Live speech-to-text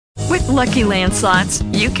Lucky Land Slots,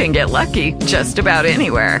 you can get lucky just about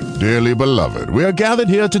anywhere. Dearly beloved, we are gathered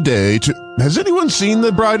here today to... Has anyone seen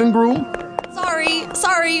the bride and groom?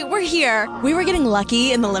 Sorry, we're here. We were getting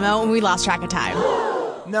lucky in the limo and we lost track of time.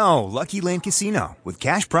 No, Lucky Land Casino, with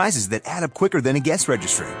cash prizes that add up quicker than a guest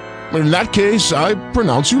registry. In that case, I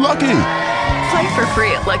pronounce you lucky. Play for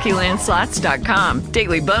free at LuckyLandSlots.com.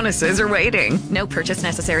 Daily bonuses are waiting. No purchase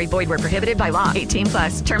necessary. Void where prohibited by law.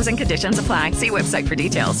 18+. Terms and conditions apply. See website for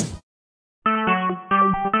details.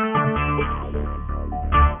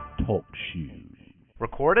 Talk shoes.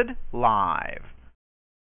 Recorded live.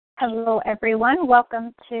 Hello, everyone.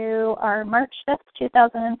 Welcome to our March 5th,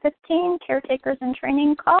 2015 Caretakers in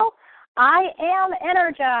Training call. I am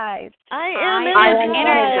energized. I am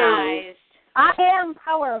energized. I am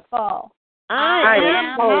powerful. I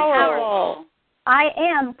am powerful. I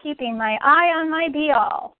am keeping my eye on my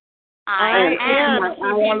be-all. I am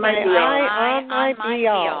keeping my eye on my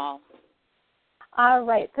be-all. All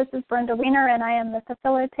right, this is Brenda Wiener, and I am the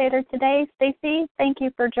facilitator today. Stacy, thank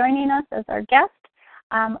you for joining us as our guest.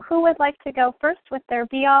 Who would like to go first with their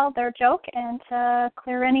be-all, their joke, and to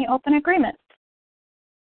clear any open agreements?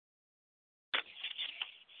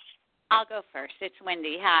 I'll go first. It's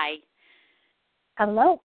Wendy. Hi.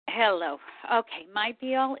 Hello. Hello. Okay, my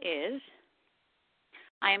be-all is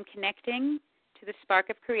I am connecting to the spark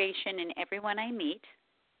of creation in everyone I meet,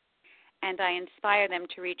 and I inspire them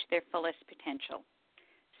to reach their fullest potential,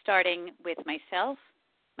 starting with myself,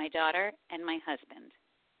 my daughter, and my husband.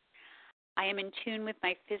 I am in tune with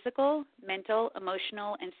my physical, mental,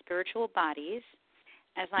 emotional, and spiritual bodies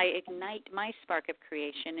as I ignite my spark of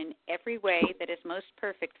creation in every way that is most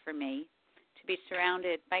perfect for me, to be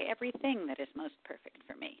surrounded by everything that is most perfect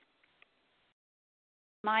for me.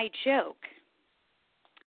 My joke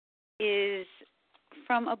is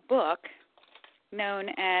from a book known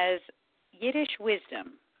as Yiddish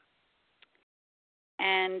Wisdom.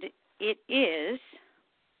 And it is,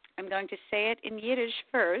 I'm going to say it in Yiddish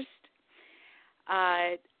first,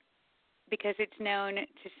 because it's known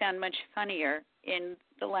to sound much funnier in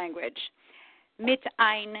the language. Mit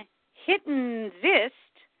ein Hitten sitzt,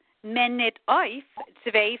 men nit auf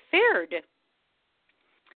zwei Pferd.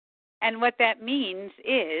 And what that means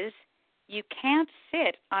is you can't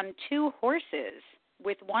sit on two horses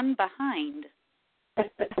with one behind.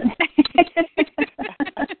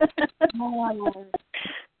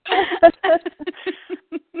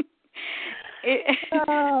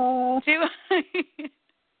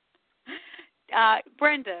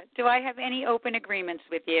 Brenda, do I have any open agreements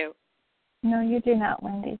with you? No, you do not,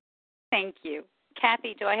 Wendy. Thank you.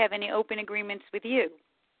 Kathy, do I have any open agreements with you?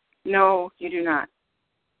 No, you do not.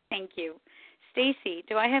 Thank you. Stacy,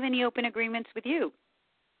 do I have any open agreements with you?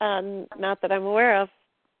 Not that I'm aware of.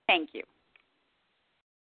 Thank you.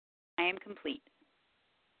 I am complete.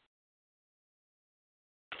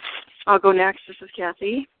 I'll go next. This is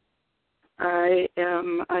Kathy. I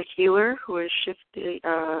am a healer who is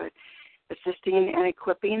assisting and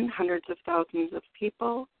equipping hundreds of thousands of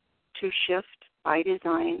people to shift by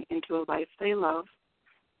design into a life they love,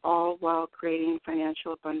 all while creating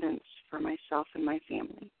financial abundance for myself and my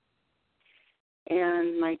family.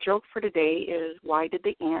 And my joke for today is, why did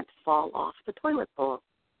the ant fall off the toilet bowl?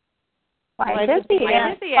 Why did the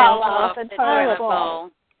ant fall off the toilet bowl?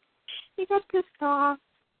 He got pissed off.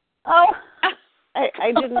 Oh.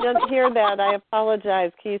 I didn't hear that. I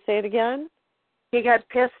apologize. Can you say it again? He got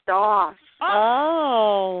pissed off.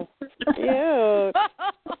 Oh, cute.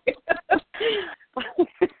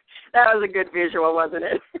 That was a good visual, wasn't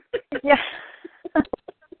it? Yeah.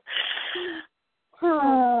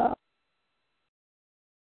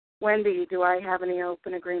 Wendy, do I have any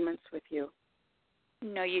open agreements with you?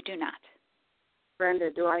 No, you do not.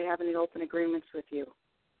 Brenda, do I have any open agreements with you?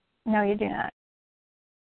 No, you do not.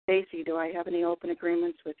 Stacy, do I have any open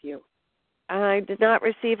agreements with you? I did not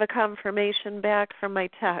receive a confirmation back from my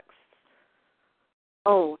text.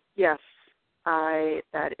 Oh, yes. I've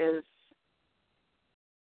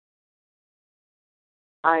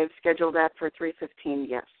scheduled that for 3:15,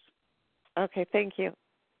 yes. Okay, thank you.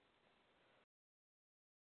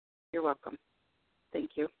 You're welcome.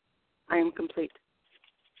 Thank you. I am complete.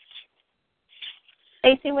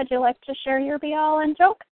 Stacy, would you like to share your be-all and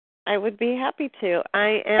joke? I would be happy to.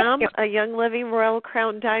 I am a Young Living Royal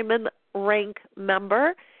Crown Diamond rank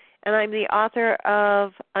member, and I'm the author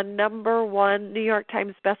of a #1 New York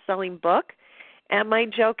Times best-selling book. And my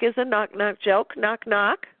joke is a knock-knock joke. Knock,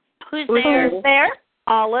 knock. Who's there? Who's there?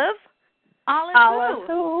 Olive. Olive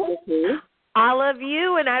who? Mm-hmm. Olive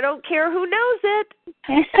you, and I don't care who knows it.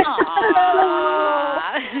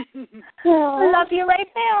 Love you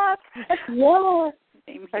right back. Yeah.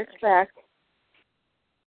 Same here. Respect.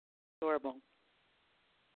 Adorable.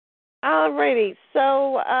 All righty.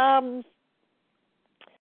 So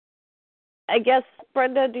I guess,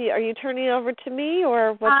 Brenda, are you turning it over to me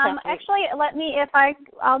or what's happening? Actually,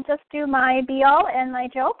 I'll just do my be-all and my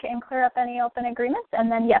joke and clear up any open agreements,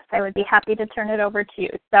 and then, yes, I would be happy to turn it over to you.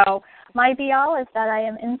 So my be-all is that I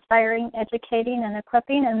am inspiring, educating, and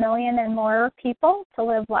equipping 1 million and more people to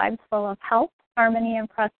live lives full of health, harmony, and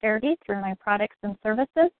prosperity through my products and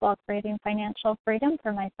services while creating financial freedom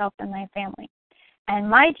for myself and my family. And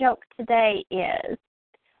my joke today is,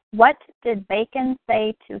 what did bacon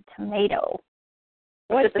say to tomato?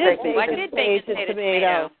 What did bacon say to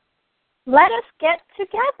tomato? Let us get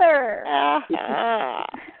together.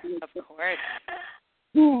 Of course.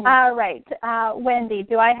 All right. Wendy,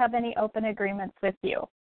 do I have any open agreements with you?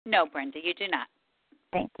 No, Brenda, you do not.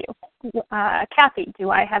 Thank you. Kathy, do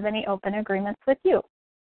I have any open agreements with you?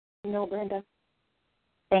 No, Brenda.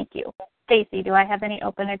 Thank you. Stacy, do I have any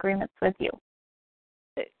open agreements with you?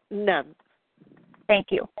 None. Thank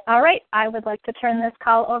you. All right. I would like to turn this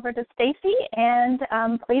call over to Stacy, and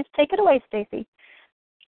please take it away, Stacy.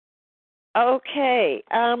 Okay.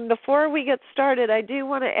 Before we get started, I do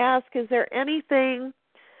want to ask, is there anything,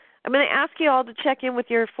 I'm going to ask you all to check in with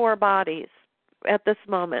your 4 bodies at this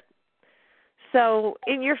moment. So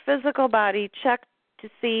in your physical body, check to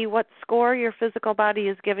see what score your physical body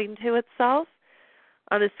is giving to itself.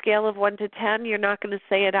 On a scale of 1 to 10, you're not going to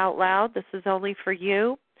say it out loud. This is only for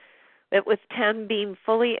you. But with 10 being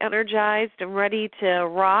fully energized and ready to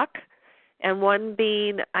rock, and 1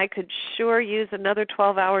 being, I could sure use another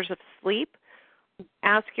 12 hours of sleep,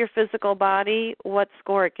 ask your physical body what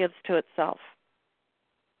score it gives to itself.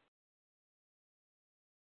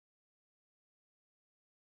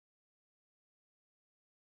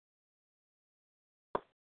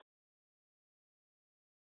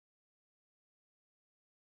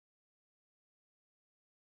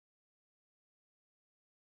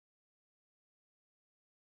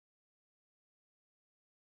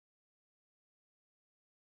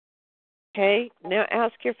 Okay, now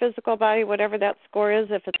ask your physical body, whatever that score is,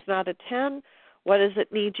 if it's not a 10, what does it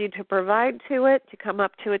need you to provide to it to come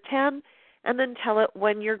up to a 10, and then tell it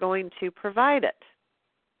when you're going to provide it.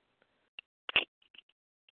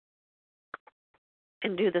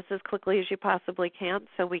 And do this as quickly as you possibly can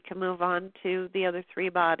so we can move on to the other 3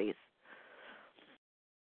 bodies.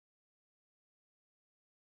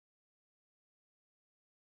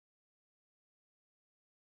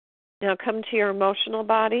 Now come to your emotional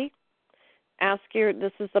body.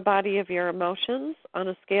 This is the body of your emotions on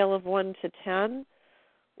a scale of 1 to 10,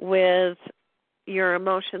 with your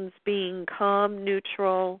emotions being calm,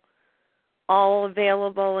 neutral, all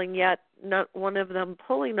available, and yet not one of them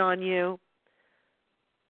pulling on you,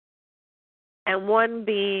 and 1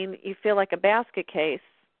 being you feel like a basket case.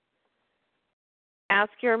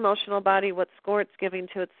 Ask your emotional body what score it's giving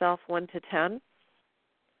to itself, 1 to 10.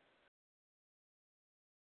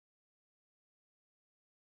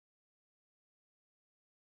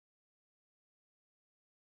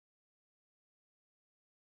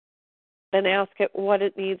 Then ask it what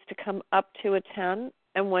it needs to come up to a 10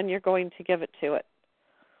 and when you're going to give it to it.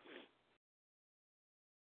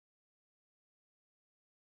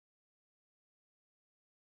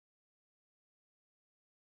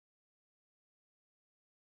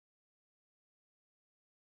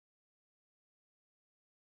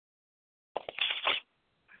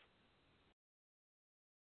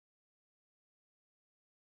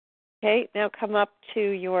 Okay, now come up to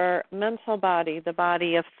your mental body, the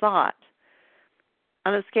body of thought.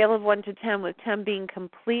 On a scale of 1 to 10, with 10 being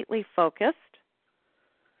completely focused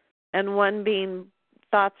and 1 being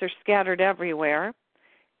thoughts are scattered everywhere,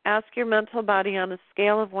 ask your mental body on a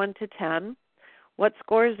scale of 1 to 10, what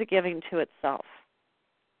score is it giving to itself?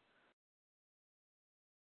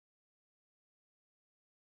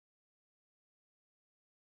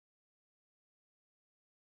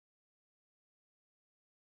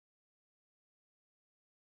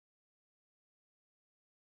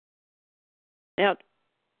 Now,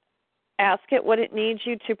 ask it what it needs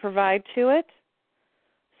you to provide to it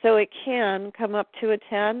so it can come up to a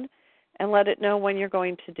 10 and let it know when you're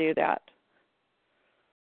going to do that.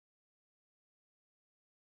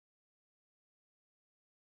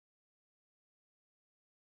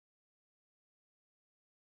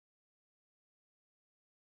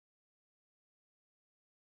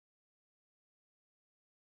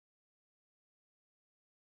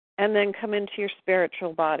 And then come into your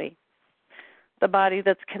spiritual body, the body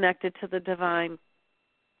that's connected to the divine.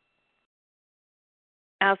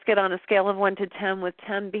 Ask it on a scale of 1 to 10, with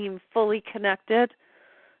 10 being fully connected,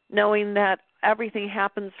 knowing that everything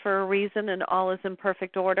happens for a reason and all is in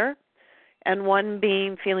perfect order. and one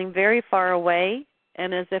being feeling very far away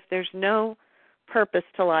and as if there's no purpose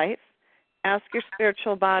to life, ask your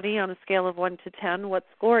spiritual body on a scale of 1 to 10 what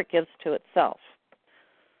score it gives to itself.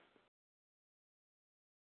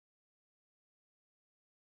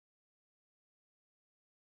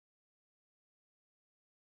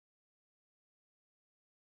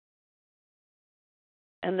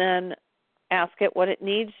 And then ask it what it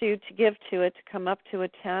needs you to give to it to come up to a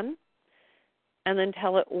 10, and then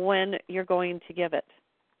tell it when you're going to give it.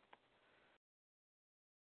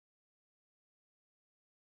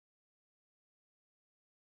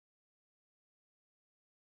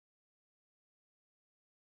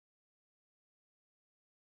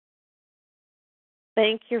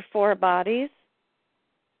 Thank your 4 bodies.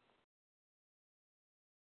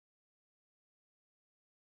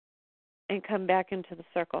 And come back into the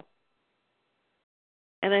circle.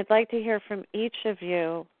 And I'd like to hear from each of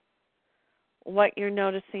you what you're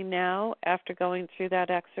noticing now after going through that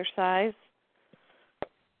exercise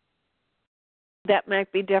that might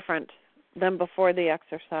be different than before the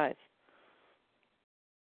exercise.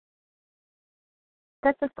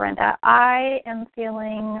 This is Brenda. I am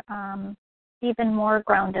feeling even more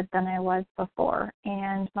grounded than I was before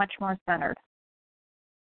and much more centered.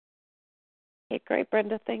 Okay, great,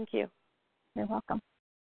 Brenda. Thank you. You're welcome.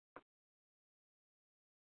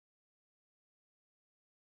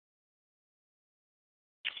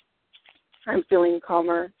 I'm feeling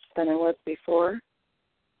calmer than I was before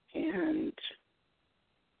and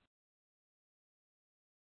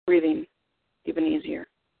breathing even easier.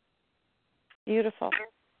 Beautiful.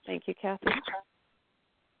 Thank you, Kathy.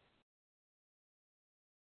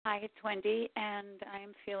 Hi, it's Wendy, and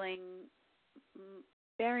I'm feeling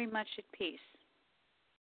very much at peace.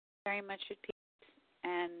 Very much at peace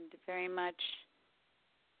and very much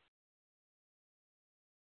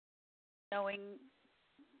knowing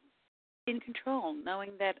in control,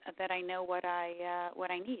 knowing that I know what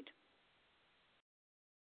I need.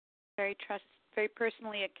 Very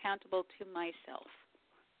personally accountable to myself.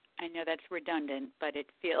 I know that's redundant, but it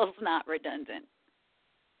feels not redundant.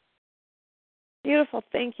 Beautiful.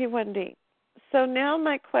 Thank you, Wendy. So now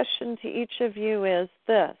my question to each of you is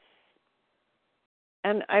this,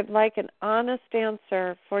 and I'd like an honest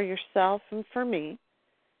answer for yourself and for me,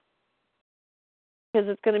 because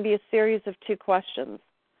it's going to be a series of 2 questions.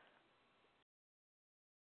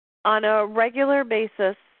 On a regular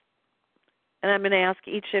basis, and I'm going to ask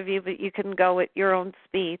each of you, but you can go at your own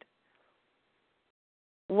speed,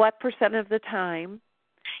 what % of the time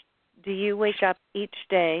do you wake up each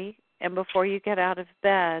day and before you get out of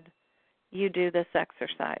bed, you do this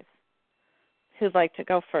exercise? Who'd like to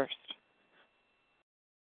go first?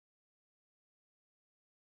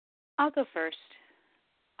 I'll go first.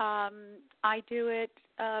 I do it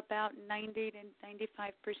about 90 to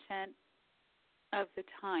 95% of the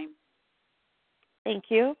time. Thank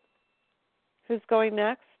you. Who's going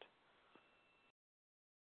next?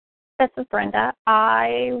 This is Brenda.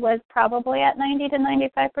 I was probably at 90 to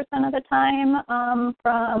 95% of the time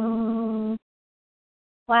from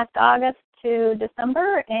last August to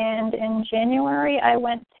December, and in January I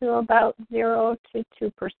went to about 0 to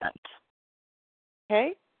 2%.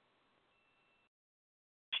 Okay.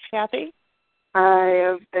 Kathy? I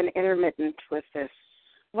have been intermittent with this.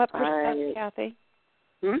 What percent, Kathy?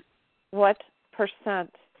 What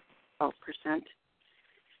percent? 12%.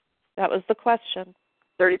 That was the question.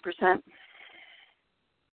 30%.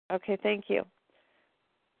 Okay, thank you.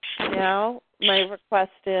 Now, my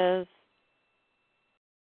request is,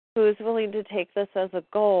 who is willing to take this as a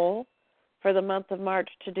goal for the month of March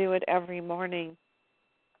to do it every morning?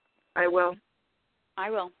 I will.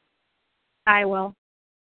 I will. I will.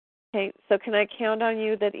 Okay, so can I count on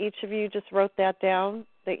you that each of you just wrote that down,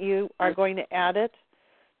 that you are going to add it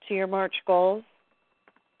to your March goals?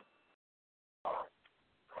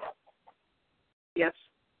 Yes.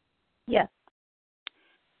 Yes.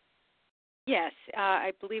 Yes,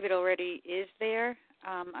 I believe it already is there.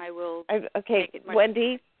 I will. Okay,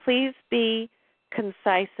 Wendy, please be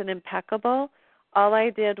concise and impeccable. All I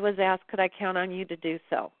did was ask, could I count on you to do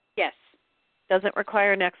so? Yes. Doesn't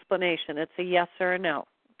require an explanation. It's a yes or a no.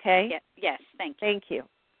 Okay? Yes, thank you. Thank you.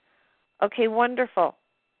 Okay, wonderful.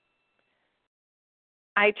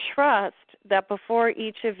 I trust that before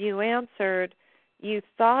each of you answered, you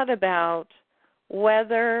thought about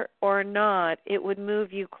whether or not it would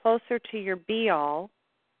move you closer to your be-all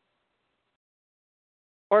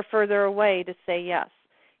or further away to say yes.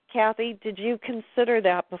 Kathy, did you consider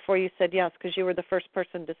that before you said yes, because you were the first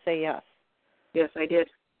person to say yes? Yes, I did.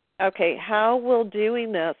 Okay, how will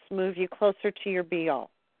doing this move you closer to your be-all?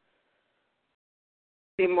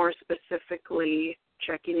 Be more specifically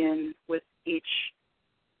checking in with each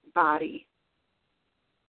body.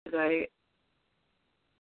 I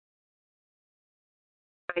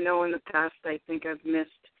know in the past I think I've missed,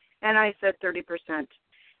 and I said 30%,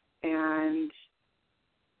 and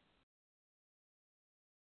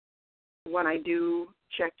when I do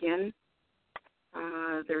check in,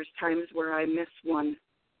 there's times where I miss one.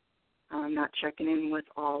 I'm not checking in with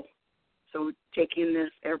all. So taking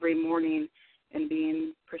this every morning and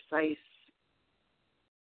being precise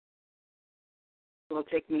will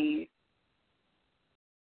take me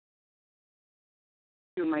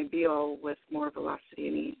to my BO with more velocity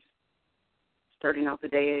and ease, starting out the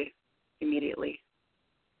day immediately.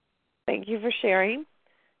 Thank you for sharing.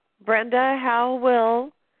 Brenda, how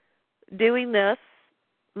will doing this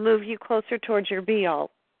move you closer towards your BO?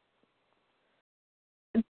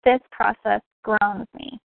 This process grounds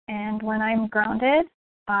me, and when I'm grounded,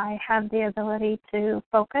 I have the ability to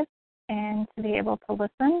focus and to be able to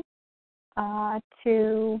listen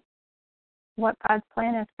to what God's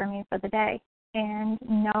plan is for me for the day and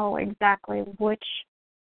know exactly which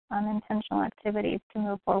intentional activities to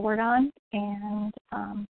move forward on and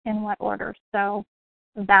in what order. So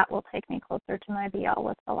that will take me closer to my BL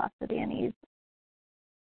with velocity and ease.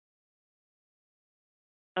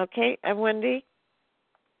 Okay, and Wendy?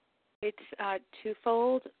 It's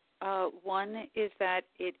twofold. One is that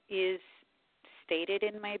it is stated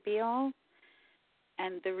in my BL,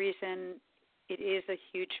 and the reason it is a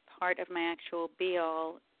huge part of my actual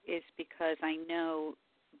BL is because I know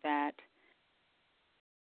that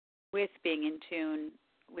with being in tune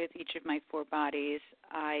with each of my four bodies,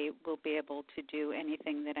 I will be able to do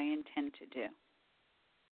anything that I intend to do.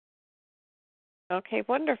 Okay,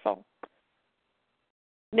 wonderful.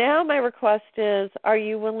 Now my request is, are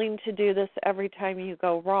you willing to do this every time you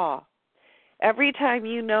go raw? Every time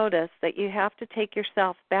you notice that you have to take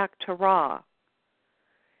yourself back to raw.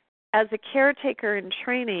 As a caretaker in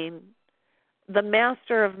training, the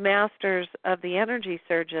master of masters of the energy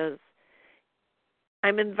surges,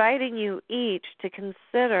 I'm inviting you each to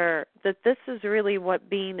consider that this is really what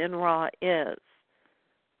being in raw is.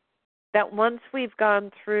 That once we've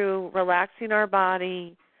gone through relaxing our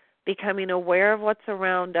body, becoming aware of what's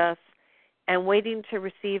around us, and waiting to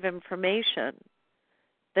receive information,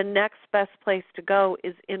 the next best place to go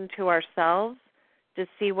is into ourselves to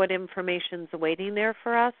see what information's waiting there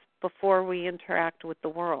for us before we interact with the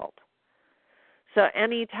world. So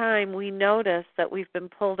anytime we notice that we've been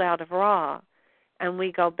pulled out of raw and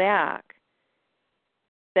we go back,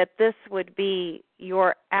 that this would be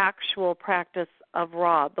your actual practice of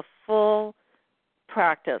raw. The full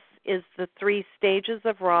practice is the 3 stages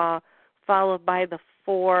of raw followed by the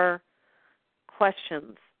 4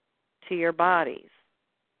 questions to your bodies.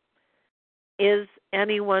 Is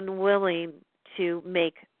anyone willing to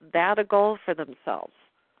make that a goal for themselves?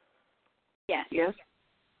 Yes. Yes.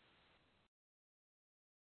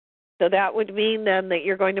 So that would mean then that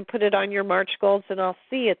you're going to put it on your March goals, and I'll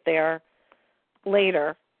see it there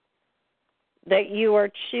later, that you are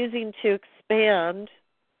choosing to expand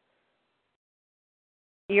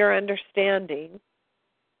your understanding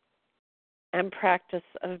and practice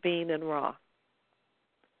of being in raw.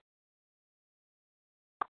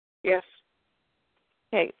 Yes.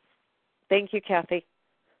 Okay. Thank you, Kathy.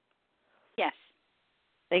 Yes.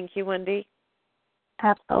 Thank you, Wendy.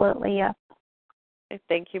 Absolutely, yes. Okay.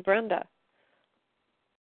 Thank you, Brenda.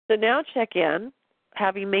 So now check in.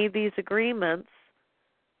 Having made these agreements,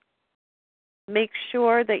 make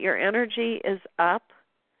sure that your energy is up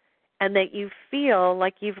and that you feel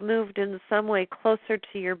like you've moved in some way closer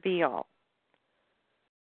to your be-all.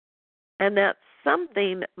 And that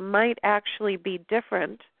something might actually be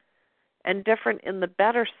different, and different in the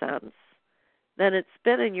better sense, than it's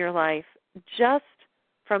been in your life just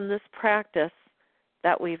from this practice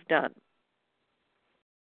that we've done.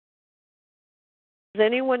 Is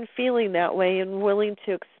anyone feeling that way and willing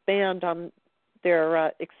to expand on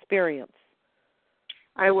their experience?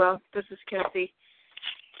 I will. This is Kathy.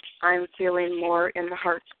 I'm feeling more in the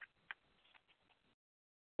heart.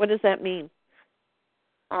 What does that mean?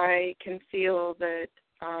 I can feel that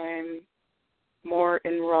I'm more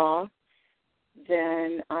in raw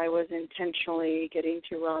than I was intentionally getting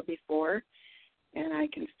to raw before, and I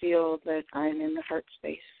can feel that I'm in the heart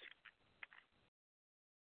space.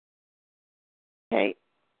 Okay.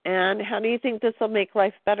 And how do you think this will make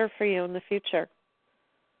life better for you in the future?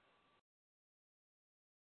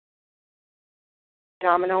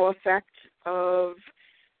 Domino effect of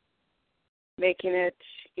making it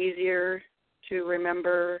easier to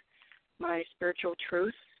remember my spiritual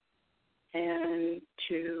truth and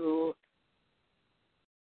to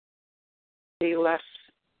be less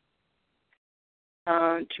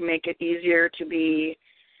to make it easier to be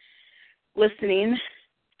listening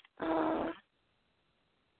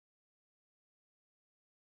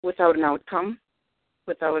without an outcome,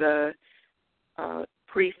 without a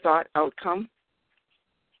pre-thought outcome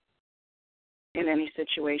in any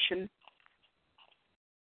situation.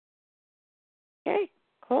 Okay,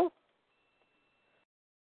 cool.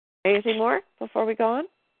 Anything more before we go on?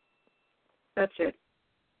 That's it.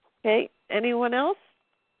 Okay, anyone else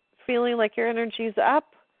feeling like your energy's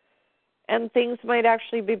up and things might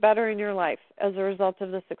actually be better in your life as a result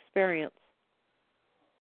of this experience?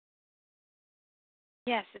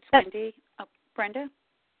 Yes, it's Wendy. Oh, Brenda?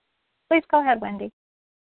 Please go ahead, Wendy.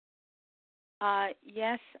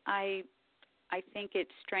 Yes, I think it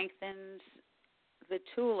strengthens the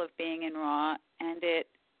tool of being in Raw, and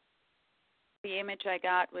the image I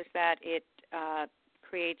got was that it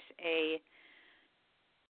creates a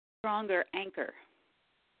stronger anchor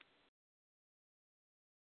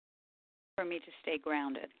for me to stay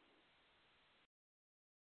grounded.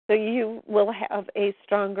 So you will have a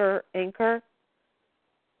stronger anchor?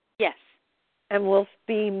 Yes. And will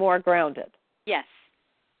be more grounded? Yes.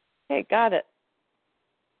 Okay, got it.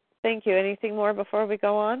 Thank you. Anything more before we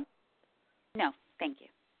go on? No, thank you.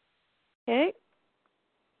 Okay.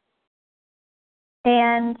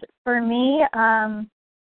 And for me,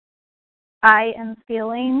 I am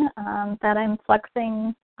feeling that I'm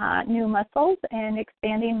flexing new muscles and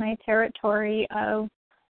expanding my territory of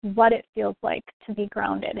what it feels like to be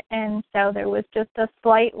grounded. And so there was just a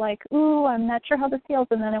slight ooh, I'm not sure how this feels.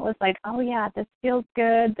 And then it was oh yeah, this feels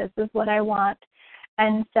good. This is what I want.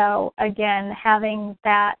 And so again, having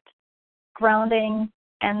that grounding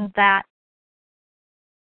and that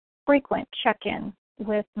frequent check-in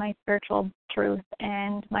with my spiritual truth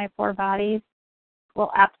and my four bodies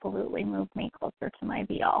will absolutely move me closer to my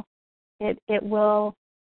be-all. It's a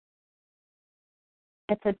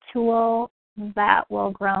tool that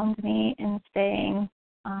will ground me in staying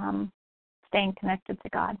connected to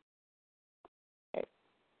God. Okay.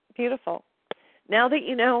 Beautiful. Now that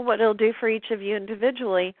you know what it'll do for each of you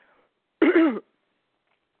individually, this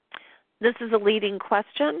is a leading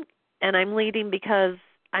question, and I'm leading because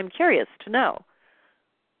I'm curious to know.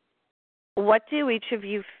 What do each of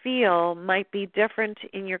you feel might be different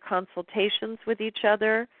in your consultations with each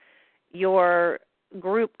other, your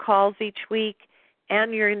group calls each week,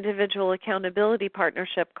 and your individual accountability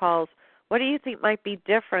partnership calls? What do you think might be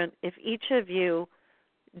different if each of you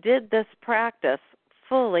did this practice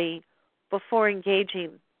fully before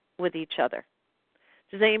engaging with each other?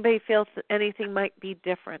 Does anybody feel anything might be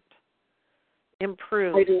different,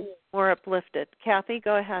 improved, more uplifted? Kathy,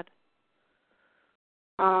 go ahead.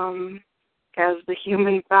 As the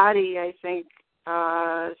human body, I think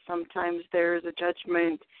sometimes there's a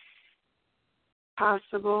judgment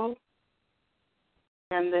possible,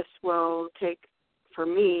 and this will take, for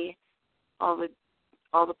me, all the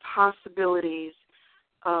possibilities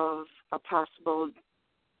of a possible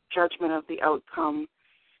judgment of the outcome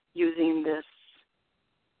using this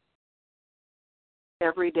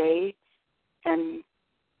every day and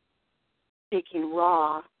taking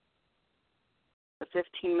Raw, the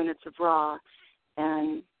 15 minutes of Raw,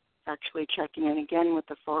 and actually checking in again with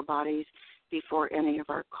the four bodies before any of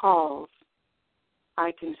our calls.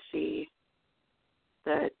 I can see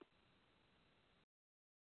that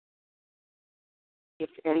if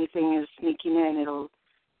anything is sneaking in, it'll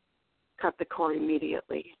cut the cord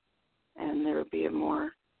immediately, and there will be a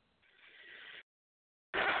more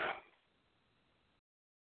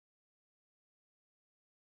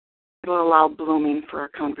it'll allow blooming for our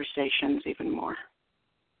conversations even more.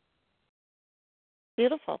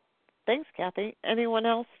 Beautiful. Thanks, Kathy. Anyone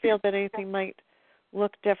else feel that anything might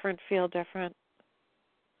look different, feel different?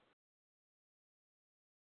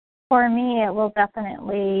 For me, it will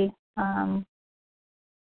definitely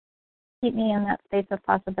keep me in that space of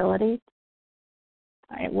possibilities.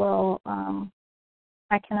 It will.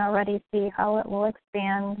 I can already see how it will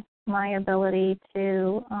expand my ability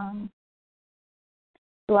to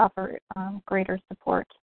offer greater support.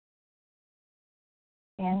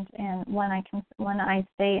 And when I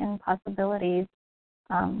stay in possibilities,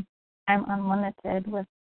 I'm unlimited with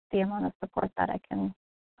the amount of support that I can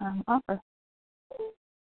offer,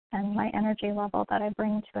 and my energy level that I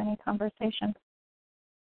bring to any conversation.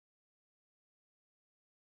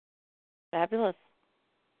 Fabulous.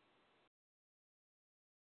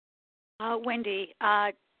 Wendy,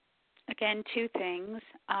 again, two things.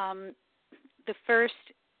 The first,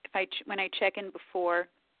 when I check in before,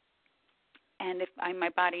 and if my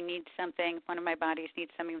body needs something, if one of my bodies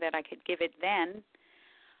needs something that I could give it then,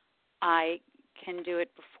 I can do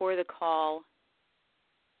it before the call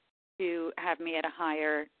to have me at a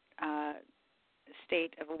higher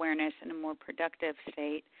state of awareness and a more productive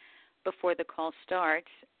state before the call starts.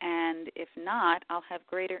 And if not, I'll have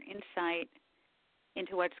greater insight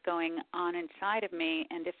into what's going on inside of me.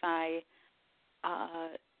 And if I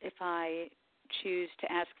choose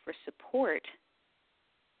to ask for support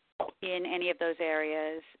in any of those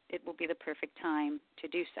areas, it will be the perfect time to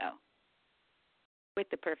do so with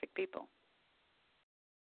the perfect people.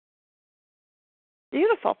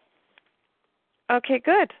 Beautiful. Okay,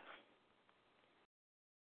 good.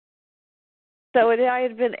 So I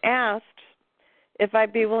had been asked if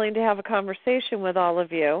I'd be willing to have a conversation with all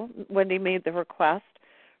of you. Wendy made the request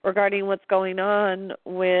regarding what's going on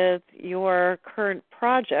with your current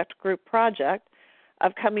project, group project,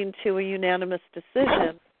 of coming to a unanimous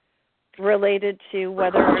decision related to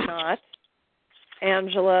whether or not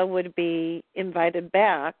Angela would be invited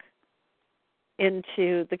back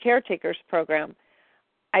into the caretakers program.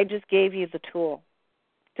 I just gave you the tool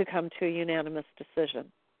to come to a unanimous decision.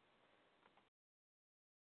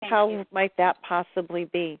 How might that possibly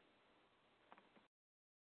be?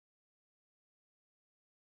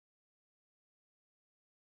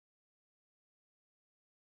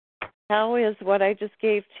 How is what I just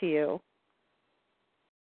gave to you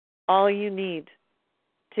all you need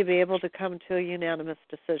to be able to come to a unanimous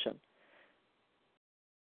decision?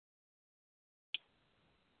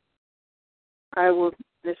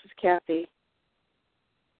 This is Kathy.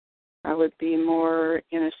 I would be more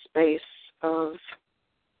in a space of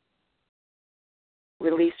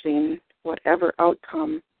releasing whatever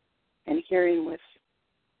outcome and hearing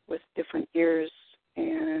with different ears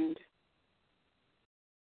and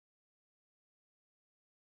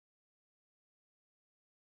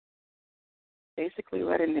basically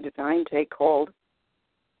letting the divine take hold.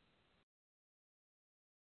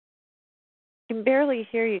 I can barely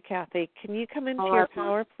hear you, Kathy. Can you come into your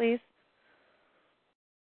power, please?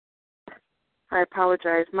 I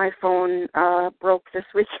apologize. My phone broke this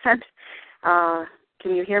weekend.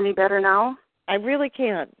 Can you hear me better now? I really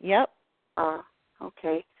can. Yep.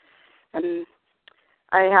 Okay. And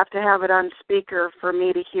I have to have it on speaker for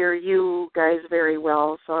me to hear you guys very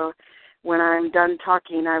well. So when I'm done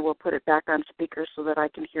talking, I will put it back on speaker so that I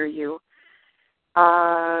can hear you.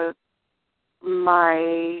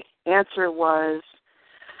 My answer was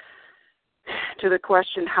to the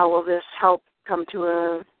question, how will this help come to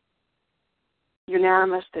a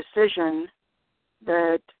unanimous decision,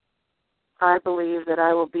 that I believe that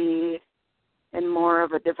I will be in more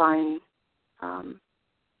of a divine,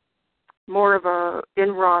 more of a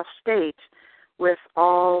in raw state with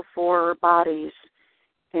all four bodies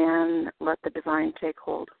and let the divine take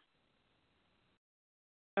hold.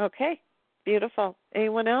 Okay, beautiful.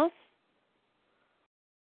 Anyone else?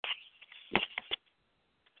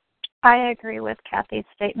 I agree with Kathy's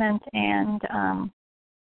statement, and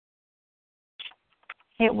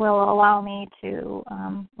it will allow me to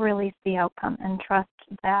release the outcome and trust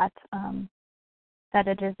that that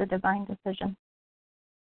it is a divine decision.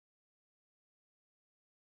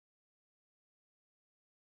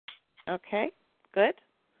 Okay, good.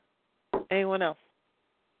 Anyone else?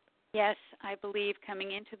 Yes, I believe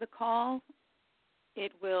coming into the call, we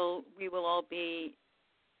will all be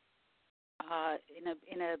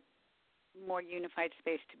in a more unified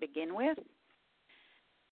space to begin with,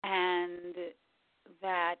 and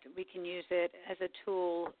that we can use it as a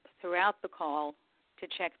tool throughout the call to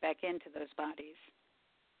check back into those bodies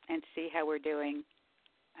and see how we're doing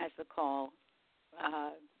as the call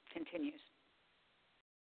continues.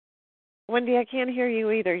 Wendy, I can't hear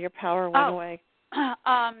you either. Your power went away.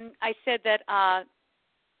 I said that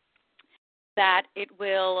that it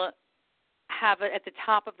will have at the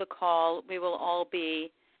top of the call. We will all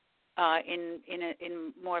be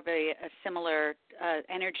in more of a similar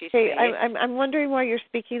energy space. I'm wondering why you're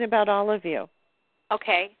speaking about all of you.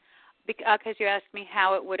 Okay, because you asked me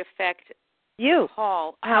how it would affect you. The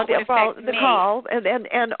call. How it would affect the me. call,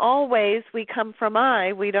 and always we come from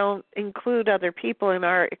I. We don't include other people in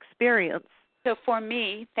our experience. So for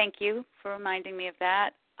me, thank you for reminding me of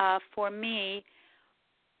that. For me,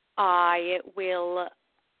 I will,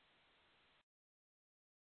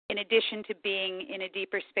 in addition to being in a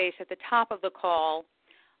deeper space at the top of the call,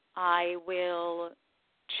 I will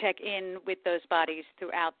check in with those bodies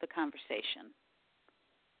throughout the conversation.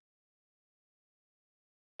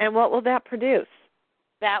 And what will that produce?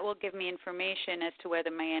 That will give me information as to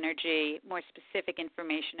whether my energy, more specific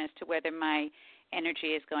information as to whether my energy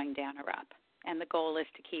is going down or up. And the goal is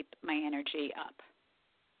to keep my energy up.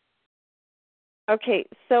 Okay,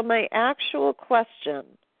 so my actual question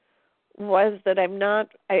was that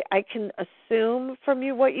I can assume from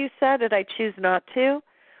you what you said, and I choose not to,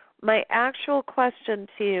 my actual question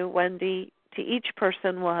to you, Wendy, to each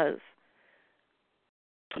person was,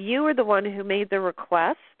 you were the one who made the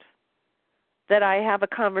request that I have a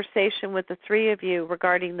conversation with the three of you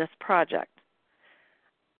regarding this project.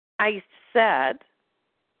 I stated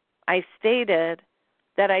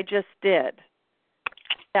that I just did,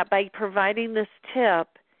 that by providing this tip,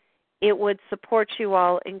 it would support you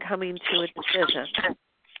all in coming to a decision.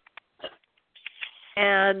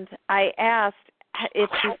 And I asked if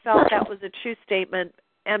you felt that was a true statement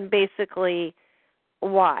and basically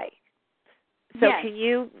why. So yes. Can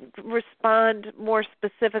you respond more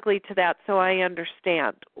specifically to that so I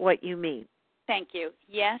understand what you mean? Thank you.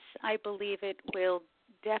 Yes, I believe it will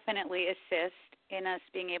definitely assist in us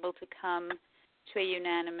being able to come to a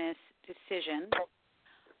unanimous decision.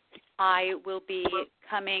 I will be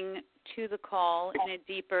coming to the call in a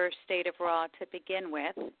deeper state of raw to begin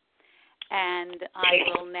with, and I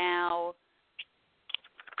will now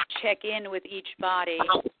check in with each body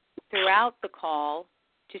throughout the call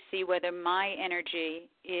to see whether my energy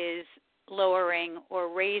is lowering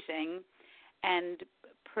or raising, and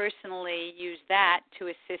personally use that to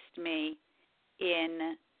assist me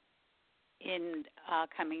in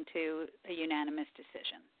coming to a unanimous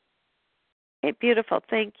decision. Okay, beautiful.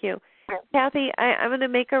 Thank you. Kathy, I'm going to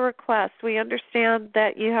make a request. We understand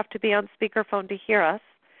that you have to be on speakerphone to hear us.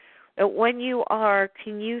 When you are,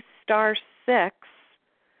 can you *6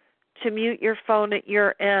 to mute your phone at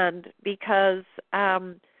your end, because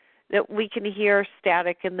that we can hear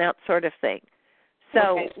static and that sort of thing.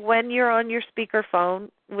 So when you're on your speakerphone,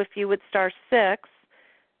 if you would *6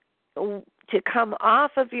 to come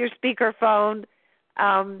off of your speakerphone,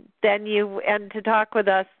 then and to talk with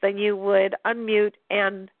us, then you would unmute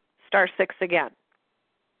and *6 again.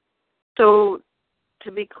 So,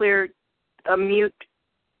 to be clear,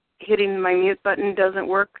 hitting my mute button doesn't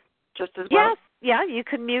work just as well? Yes, yeah, you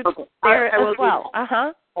can mute there as well.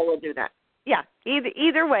 I will do that. Yeah,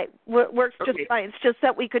 either way works just fine. It's just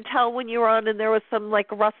that we could tell when you were on and there was some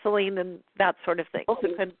rustling and that sort of thing. Okay.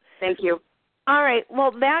 Thank you. All right.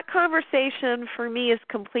 Well, that conversation for me is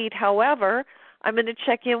complete. However, I'm going to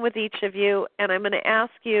check in with each of you, and I'm going to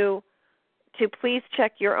ask you to please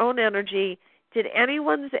check your own energy. Did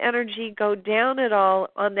anyone's energy go down at all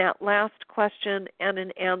on that last question and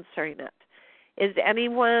in answering it? Is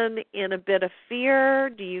anyone in a bit of fear?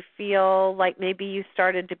 Do you feel like maybe you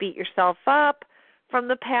started to beat yourself up from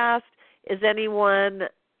the past? Is anyone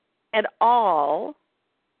at all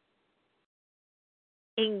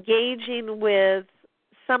engaging with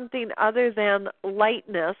something other than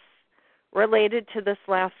lightness related to this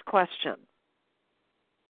last question?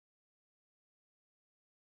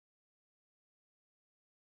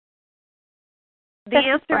 The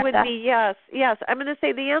answer would be yes. Yes, I'm going to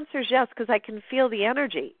say the answer is yes because I can feel the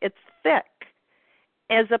energy. It's thick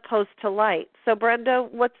as opposed to light. So, Brenda,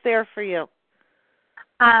 what's there for you?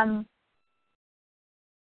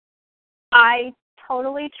 I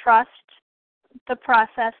totally trust the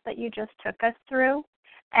process that you just took us through,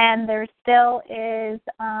 and there still is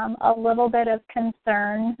a little bit of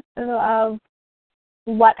concern of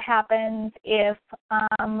what happens if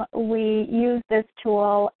we use this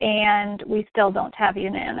tool and we still don't have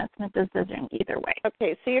unanimous decision either way.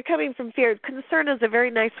 Okay, so you're coming from fear. Concern is a very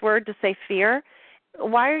nice word to say fear.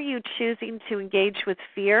 Why are you choosing to engage with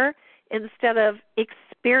fear instead of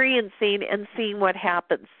experiencing and seeing what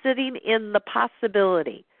happens, sitting in the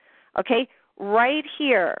possibility? Okay, right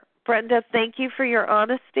here. Brenda, thank you for your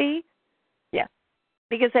honesty. Yeah.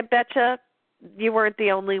 Because I betcha you weren't the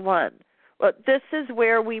only one. Well, this is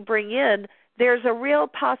where we bring in, there's a real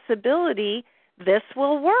possibility this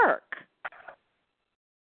will work.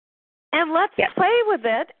 And let's play with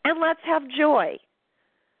it, and let's have joy.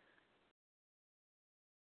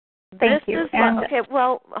 Thank you. Okay,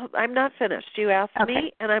 well, I'm not finished. You asked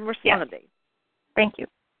me, and I'm responding. Yes. Thank you.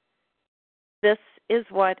 This is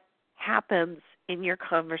what happens in your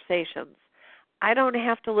conversations. I don't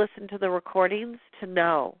have to listen to the recordings to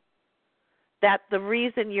know that the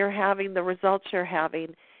reason you're having the results you're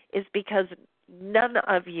having is because none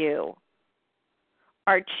of you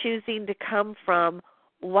are choosing to come from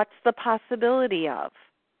what's the possibility of.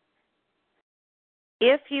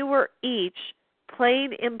 If you were each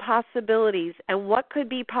playing in possibilities and what could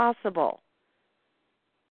be possible,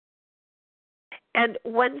 and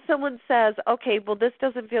when someone says, okay, well, this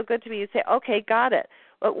doesn't feel good to me, you say, okay, got it.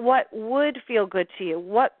 But what would feel good to you?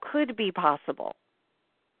 What could be possible?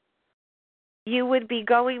 You would be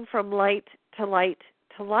going from light to light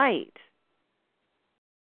to light.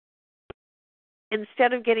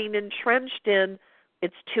 Instead of getting entrenched in,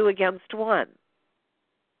 it's 2 against 1.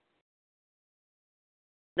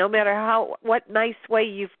 No matter what nice way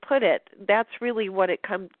you've put it, that's really what it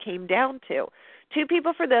came down to. 2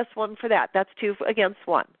 people for this, 1 for that. That's 2 against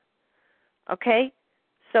 1. Okay?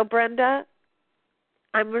 So, Brenda,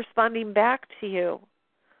 I'm responding back to you.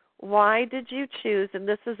 Why did you choose, and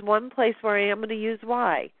this is one place where I am going to use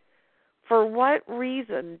why. For what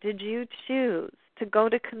reason did you choose to go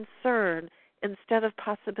to concern instead of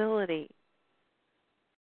possibility?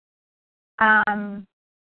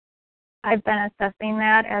 I've been assessing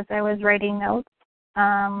that as I was writing notes.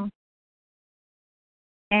 And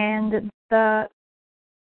the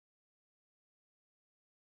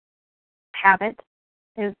habit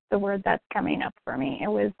is the word that's coming up for me. It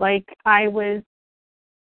was like I was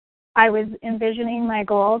envisioning my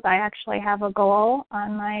goals. I actually have a goal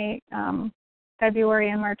on my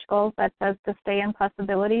February and March goals that says to stay in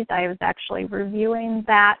possibilities. I was actually reviewing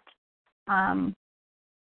that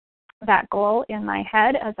goal in my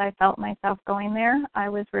head as I felt myself going there. I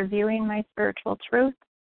was reviewing my spiritual truth,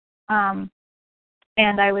 and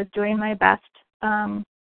I was doing my best to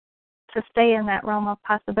stay in that realm of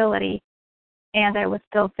possibility, and I was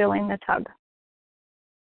still feeling the tug.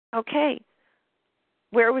 Okay.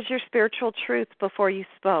 Where was your spiritual truth before you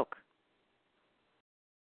spoke?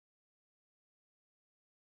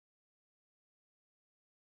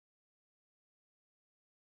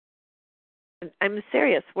 I'm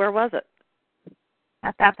serious. Where was it?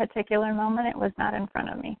 At that particular moment, it was not in front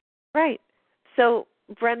of me. Right. So,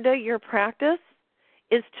 Brenda, your practice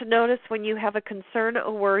is to notice when you have a concern,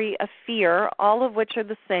 a worry, a fear, all of which are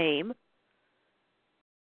the same.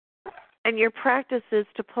 And your practice is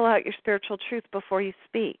to pull out your spiritual truth before you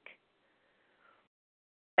speak.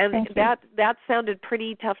 And that sounded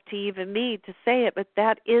pretty tough to even me to say it, but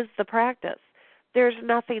that is the practice. There's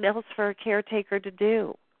nothing else for a caretaker to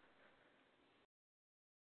do.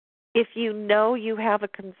 If you know you have a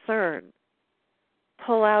concern,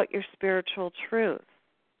 pull out your spiritual truth.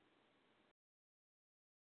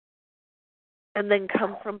 And then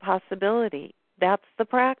come from possibility. That's the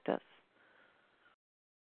practice.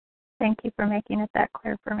 Thank you for making it that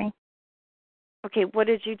clear for me. Okay, what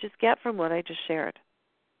did you just get from what I just shared?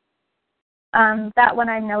 That when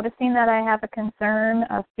I'm noticing that I have a concern,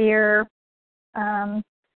 a fear,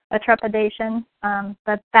 a trepidation,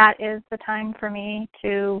 that is the time for me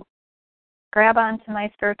to grab onto my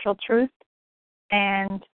spiritual truth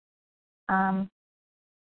and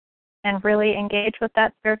really engage with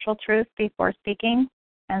that spiritual truth before speaking.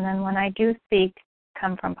 And then when I do speak,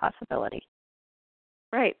 come from possibility.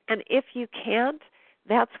 Right. And if you can't,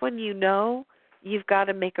 that's when you know you've got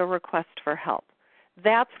to make a request for help.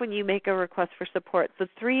 That's when you make a request for support. The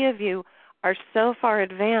 3 of you are so far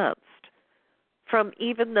advanced from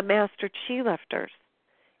even the master chi lifters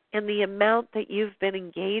in the amount that you've been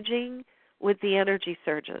engaging with the energy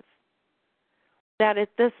surges, that at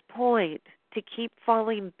this point, to keep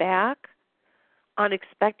falling back on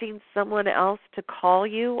expecting someone else to call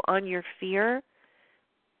you on your fear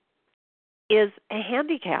is a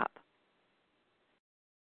handicap.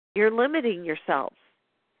 You're limiting yourselves.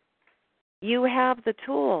 You have the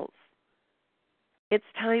tools. It's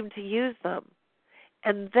time to use them.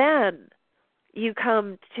 And then you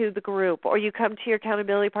come to the group or you come to your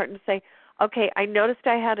accountability partner and say, okay, I noticed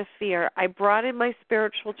I had a fear. I brought in my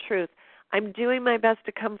spiritual truth. I'm doing my best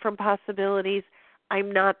to come from possibilities.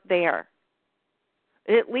 I'm not there.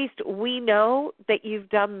 At least we know that you've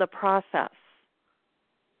done the process.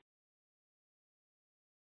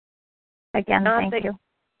 Again, thank you.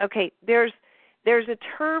 Okay, there's a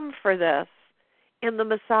term for this in the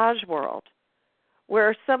massage world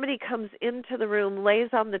where somebody comes into the room, lays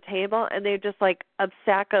on the table, and they're just like a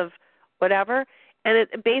sack of whatever. And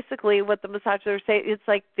it basically what the massagers say, it's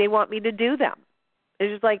like they want me to do them.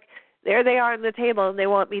 It's just like there they are on the table and they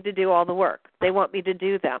want me to do all the work. They want me to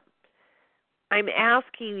do them. I'm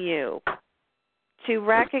asking you to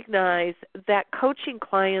recognize that coaching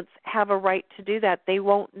clients have a right to do that. They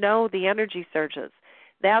won't know the energy surges.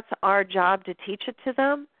 That's our job to teach it to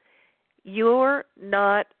them. You're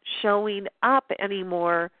not showing up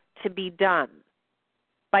anymore to be done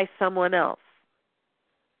by someone else.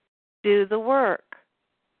 Do the work.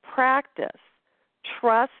 Practice.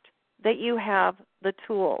 Trust that you have the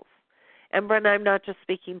tools. And Brenda, I'm not just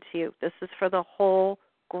speaking to you. This is for the whole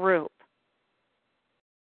group.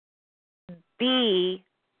 Be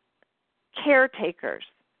caretakers.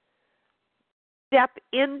 Step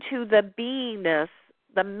into the beingness,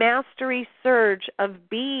 the mastery surge of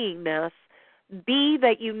beingness. Be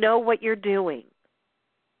that you know what you're doing.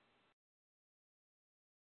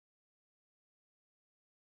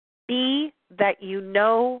 Be that you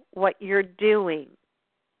know what you're doing.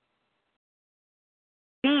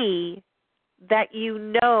 Be that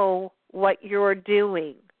you know what you're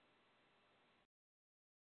doing.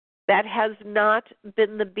 That has not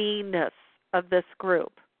been the beingness of this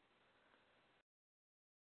group.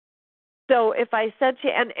 So if I said to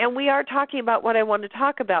you, and we are talking about what I want to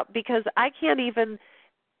talk about, because I can't even,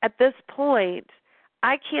 at this point,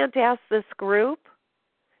 I can't ask this group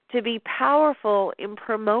to be powerful in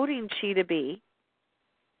promoting CTiT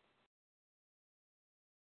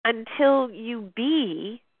until you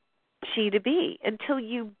be CTiT, until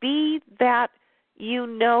you be that you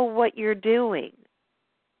know what you're doing.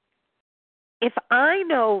 If I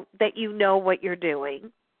know that you know what you're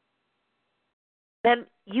doing, then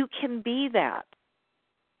you can be that.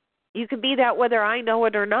 You can be that whether I know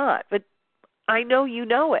it or not, but I know you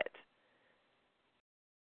know it.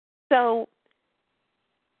 So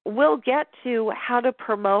we'll get to how to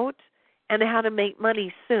promote and how to make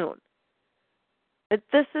money soon. But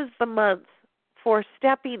this is the month for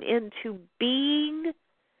stepping into being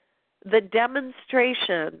the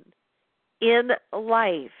demonstration in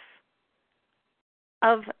life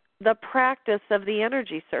of the practice of the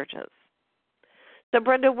energy surges. So,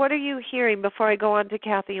 Brenda, what are you hearing before I go on to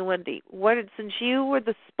Kathy and Wendy? Since you were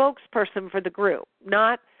the spokesperson for the group,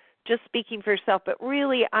 not just speaking for yourself, but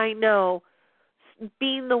really I know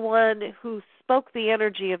being the one who spoke the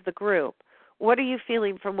energy of the group, what are you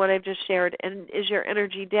feeling from what I've just shared? And is your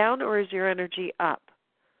energy down or is your energy up?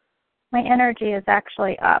 My energy is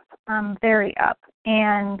actually up, very up.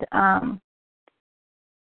 And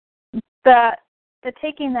the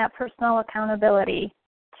taking that personal accountability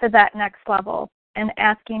to that next level and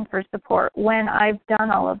asking for support when I've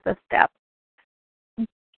done all of the steps,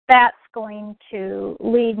 that's going to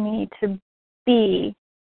lead me to be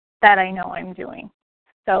that I know I'm doing.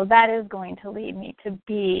 So that is going to lead me to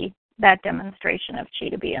be that demonstration of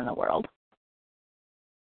CTiT in the world.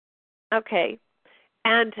 Okay.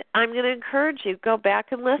 And I'm going to encourage you, go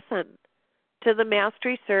back and listen to the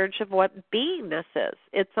Mastery Surge of what beingness is.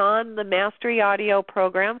 It's on the Mastery audio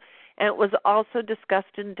program, and it was also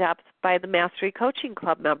discussed in depth by the Mastery Coaching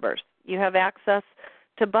Club members. You have access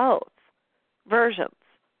to both versions.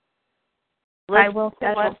 I will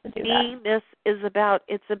schedule to do that. Beingness is about.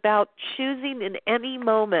 It's about choosing in any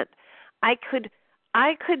moment. I could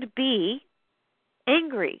be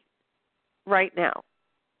angry right now.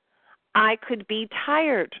 I could be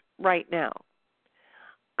tired right now.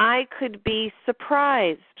 I could be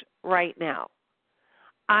surprised right now.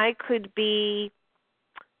 I could be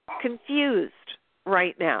confused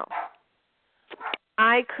right now.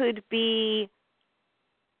 I could be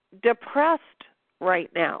depressed right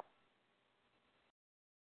now.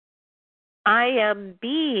 I am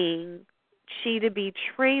being CTiT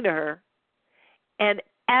trainer, and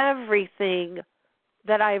everything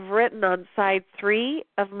that I've written on side 3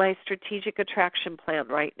 of my strategic attraction plan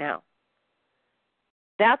right now.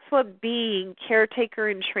 That's what being caretaker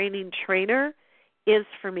and training trainer is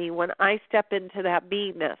for me. When I step into that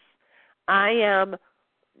beingness, I am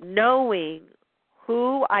knowing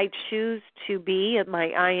who I choose to be in my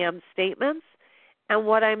I am statements and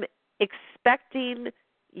what I'm expecting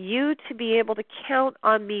you to be able to count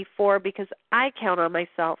on me for, because I count on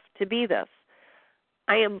myself to be this.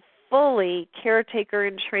 I am fully caretaker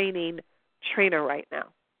and training trainer right now.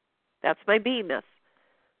 That's my beingness.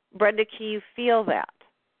 Brenda, can you feel that?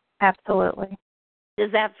 Absolutely.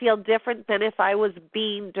 Does that feel different than if I was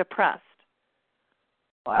being depressed?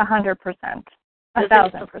 100%.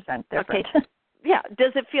 1,000% different. Okay. Yeah.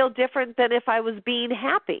 Does it feel different than if I was being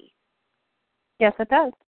happy? Yes, it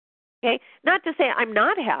does. Okay. Not to say I'm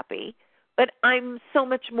not happy, but I'm so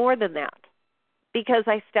much more than that because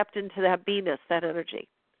I stepped into that beingness, that energy.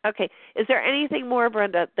 Okay. Is there anything more,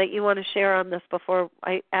 Brenda, that you want to share on this before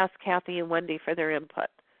I ask Kathy and Wendy for their input?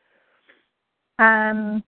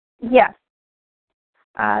 Yes.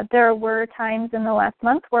 There were times in the last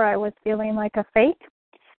month where I was feeling like a fake,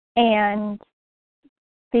 and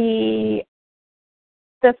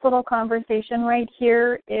this little conversation right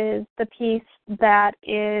here is the piece that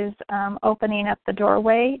is opening up the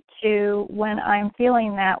doorway to when I'm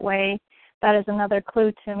feeling that way. That is another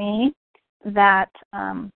clue to me that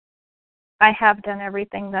I have done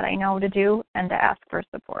everything that I know to do and to ask for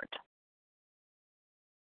support.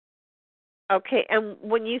 Okay, and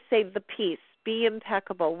when you say the piece, be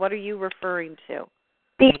impeccable, what are you referring to?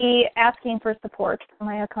 The asking for support from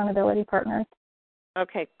my accountability partners.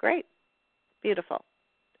 Okay, great. Beautiful.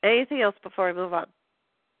 Anything else before I move on?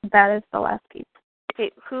 That is the last piece.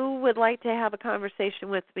 Okay, who would like to have a conversation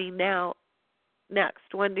with me now,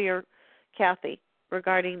 next, Wendy or Kathy,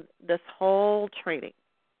 regarding this whole training?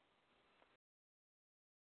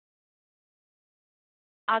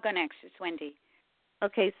 I'll go next. It's Wendy.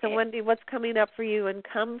 Okay, so Wendy, what's coming up for you? And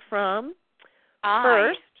come from I.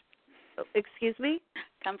 First. Excuse me?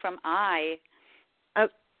 Come from I. Oh,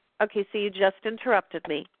 okay, so you just interrupted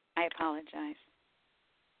me. I apologize.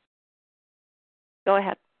 Go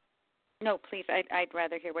ahead. No, please. I'd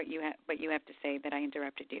rather hear what you have to say. That I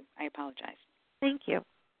interrupted you. I apologize. Thank you.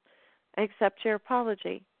 I accept your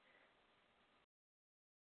apology.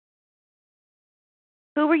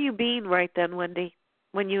 Who were you being right then, Wendy,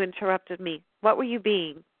 when you interrupted me? What were you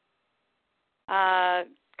being?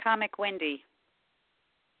 Comic Wendy.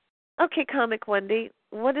 Okay, Comic Wendy.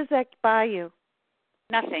 What does that buy you?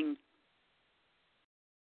 Nothing.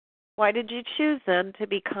 Why did you choose then to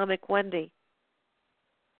be Comic Wendy?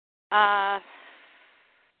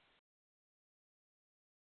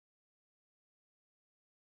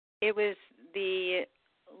 It was the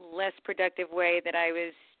less productive way that I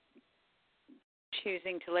was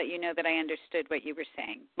choosing to let you know that I understood what you were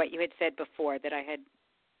saying, what you had said before that I had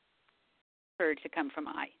heard to come from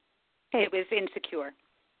I. Okay. It was insecure.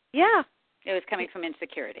 Yeah. It was coming from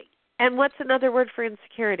insecurity. And what's another word for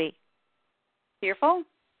insecurity? Fearful?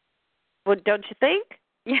 Well, don't you think?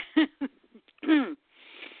 Yeah.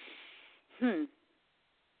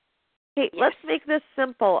 Okay, Yes. Let's make this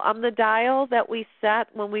simple. On the dial that we set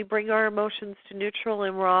when we bring our emotions to neutral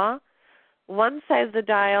and raw, one side of the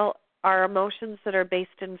dial are emotions that are based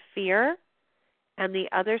in fear, and the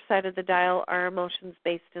other side of the dial are emotions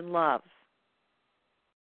based in love.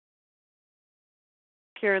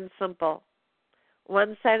 Pure and simple.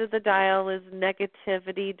 One side of the dial is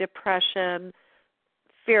negativity, depression,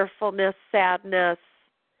 fearfulness, sadness,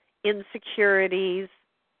 insecurities,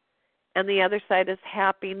 and the other side is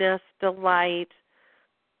happiness, delight,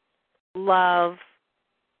 love,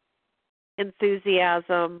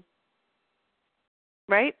 enthusiasm,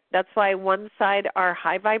 right? That's why one side are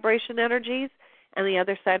high vibration energies and the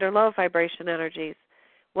other side are low vibration energies.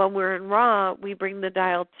 When we're in raw, we bring the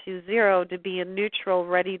dial to 0 to be in neutral,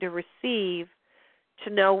 ready to receive, to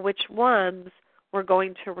know which ones we're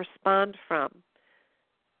going to respond from.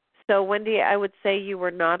 So, Wendy, I would say you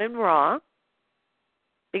were not in raw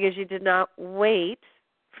because you did not wait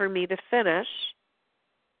for me to finish.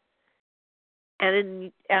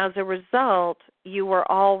 And as a result, you were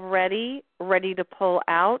already ready to pull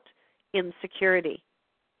out insecurity.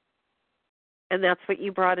 And that's what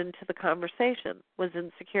you brought into the conversation, was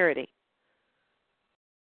insecurity.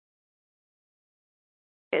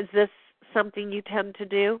 Is this something you tend to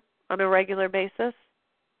do on a regular basis?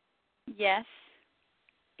 Yes,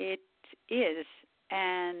 it is.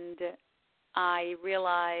 And I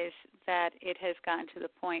realize that it has gotten to the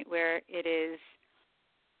point where it is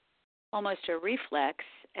almost a reflex.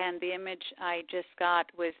 And the image I just got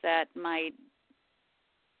was that my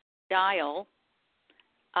dial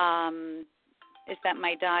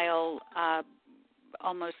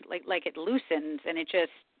almost like it loosens and it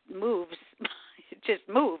just moves. It just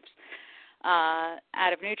moves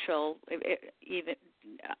out of neutral, even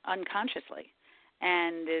unconsciously.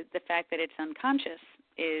 And the fact that it's unconscious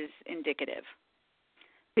is indicative.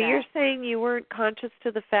 So you're saying you weren't conscious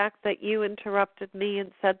to the fact that you interrupted me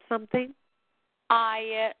and said something?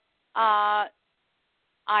 I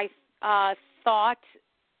thought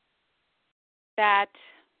that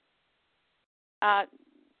not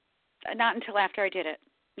until after I did it.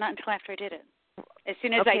 Not until after I did it. As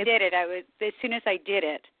soon as I did it,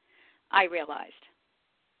 I realized.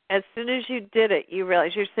 As soon as you did it, you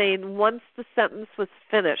realized. You're saying once the sentence was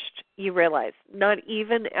finished, you realized, not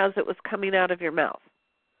even as it was coming out of your mouth.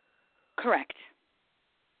 Correct.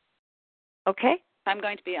 Okay? I'm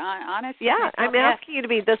going to be honest. Yeah, I'm asking you to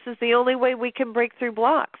be. This is the only way we can break through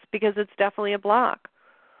blocks because it's definitely a block.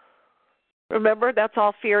 Remember, that's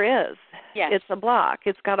all fear is. Yes. It's a block.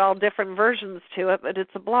 It's got all different versions to it, but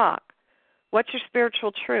it's a block. What's your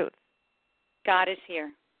spiritual truth? God is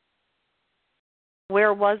here.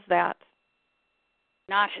 Where was that?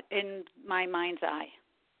 Not in my mind's eye.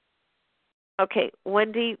 Okay,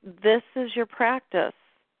 Wendy, this is your practice.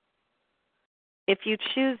 If you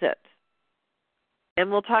choose it, and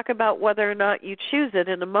we'll talk about whether or not you choose it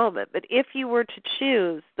in a moment, but if you were to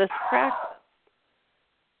choose this practice,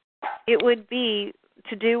 it would be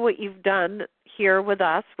to do what you've done here with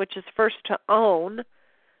us, which is first to own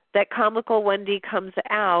that comical Wendy comes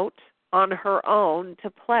out on her own to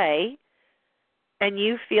play, and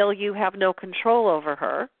you feel you have no control over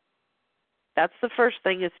her. That's the first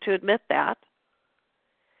thing, is to admit that.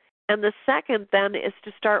 And the second then is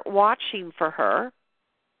to start watching for her.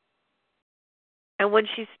 And when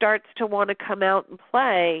she starts to want to come out and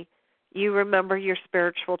play, you remember your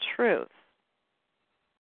spiritual truth.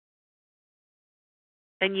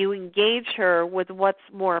 And you engage her with what's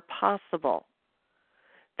more possible.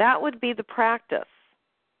 That would be the practice.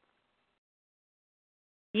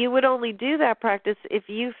 You would only do that practice if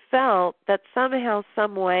you felt that somehow,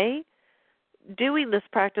 some way, doing this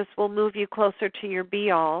practice will move you closer to your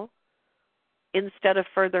be-all instead of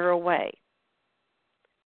further away.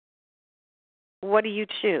 What do you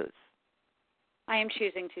choose? I am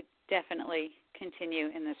choosing to definitely continue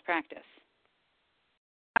in this practice.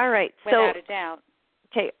 All right. Without a doubt.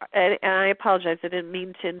 Okay, and I apologize. I didn't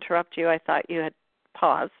mean to interrupt you. I thought you had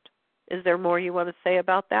paused. Is there more you want to say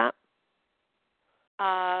about that?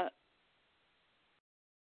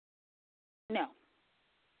 No.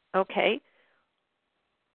 Okay.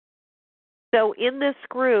 So in this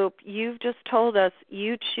group, you've just told us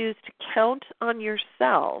you choose to count on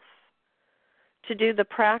yourself to do the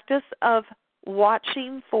practice of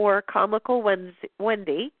watching for comical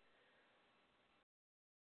Wendy.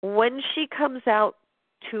 When she comes out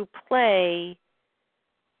to play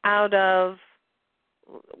out of,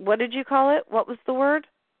 what did you call it? What was the word?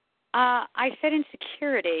 I said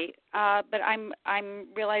insecurity, but I'm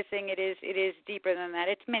realizing it is deeper than that.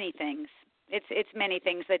 It's many things. It's many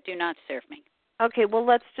things that do not serve me. Okay, well,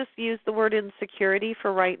 let's just use the word insecurity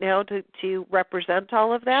for right now to represent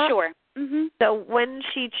all of that. Sure. Mm-hmm. So when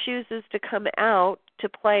she chooses to come out to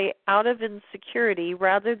play out of insecurity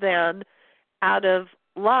rather than out of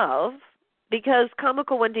love, because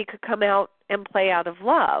comical Wendy could come out and play out of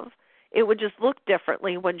love, it would just look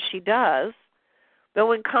differently when she does. But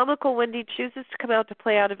when comical Wendy chooses to come out to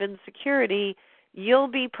play out of insecurity, you'll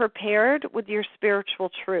be prepared with your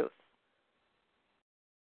spiritual truth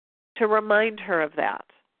to remind her of that.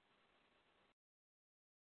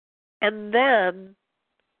 And then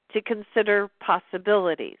to consider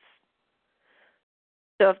possibilities.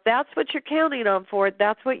 So if that's what you're counting on for it,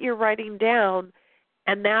 that's what you're writing down,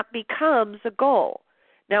 and that becomes a goal.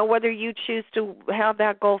 Now, whether you choose to have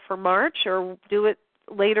that goal for March or do it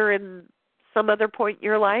later in some other point in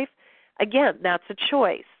your life, again, that's a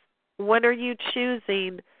choice. When are you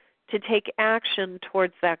choosing to take action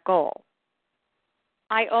towards that goal?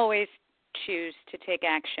 I always choose to take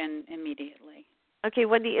action immediately. Okay,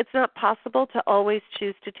 Wendy, it's not possible to always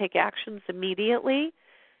choose to take actions immediately.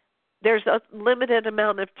 There's a limited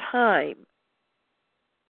amount of time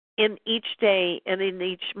in each day and in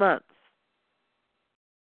each month.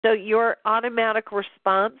 So your automatic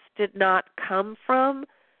response did not come from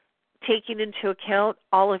taking into account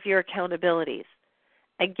all of your accountabilities.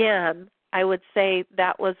 Again, I would say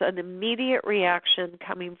that was an immediate reaction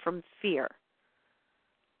coming from fear.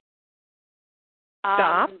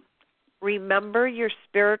 Stop. Remember your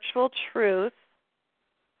spiritual truth.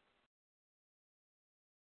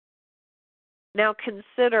 Now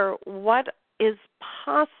consider what is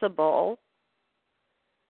possible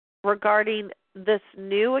regarding this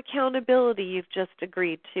new accountability you've just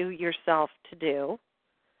agreed to yourself to do.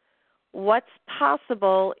 What's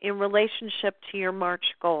possible in relationship to your March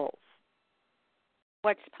goals?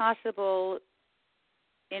 What's possible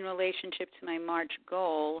in relationship to my March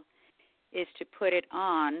goal is to put it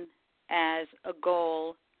on as a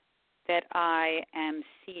goal that I am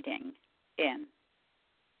seeding in.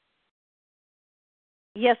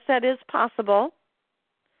 Yes, that is possible.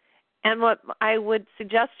 And what I would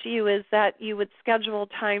suggest to you is that you would schedule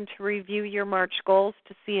time to review your March goals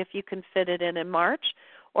to see if you can fit it in March,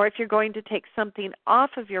 or if you're going to take something off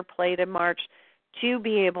of your plate in March to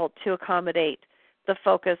be able to accommodate the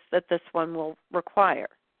focus that this one will require.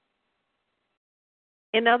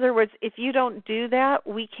 In other words, if you don't do that,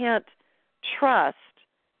 we can't trust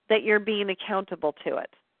that you're being accountable to it.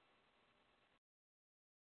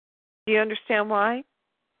 Do you understand why?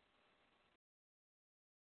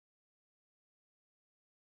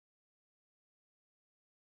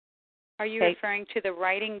 Are you referring to the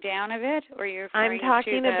writing down of it, or you're referring I'm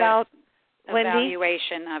talking to the about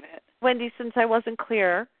evaluation of it? Wendy, since I wasn't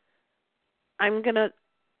clear, I'm going to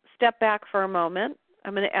step back for a moment.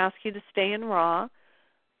 I'm going to ask you to stay in raw.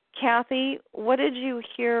 Kathy, what did you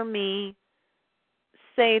hear me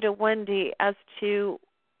say to Wendy as to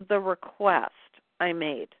the request I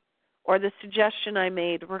made or the suggestion I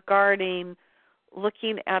made regarding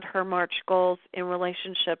looking at her March goals in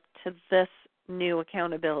relationship to this new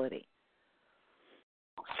accountability?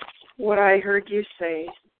 What I heard you say,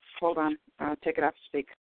 hold on, I'll take it off speak.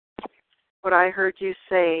 What I heard you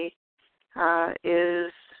say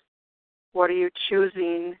is, what are you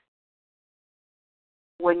choosing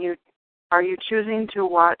are you choosing to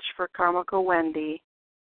watch for comical Wendy?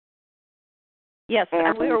 Yes,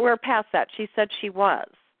 and we're past that. She said she was.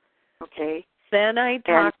 Okay. Then I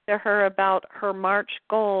talked to her about her March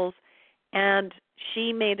goals, and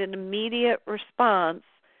she made an immediate response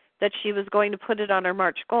that she was going to put it on her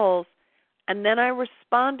March goals. And then I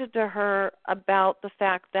responded to her about the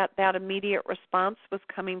fact that that immediate response was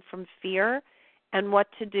coming from fear and what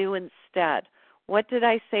to do instead. What did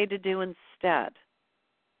I say to do instead?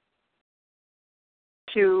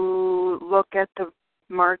 To look at the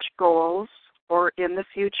March goals or in the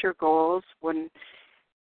future goals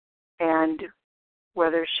and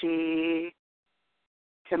whether she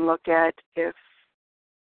can look at if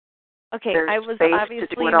there's I was space obviously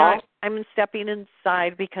to do it not. all. I'm stepping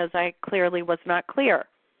inside because I clearly was not clear.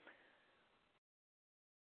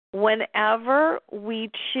 Whenever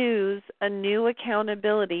we choose a new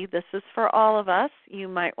accountability, this is for all of us, you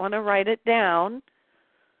might want to write it down.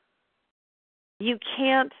 You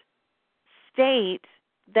can't state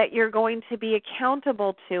that you're going to be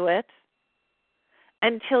accountable to it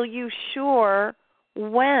until you're sure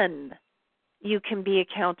when you can be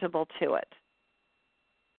accountable to it.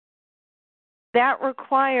 That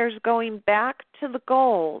requires going back to the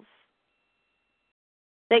goals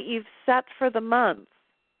that you've set for the month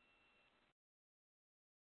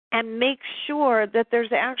and make sure that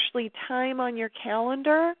there's actually time on your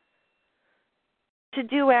calendar to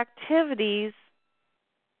do activities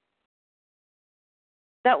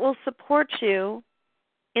that will support you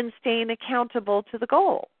in staying accountable to the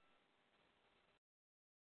goal.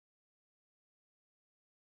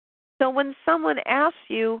 So when someone asks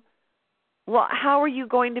you, well, how are you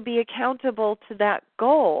going to be accountable to that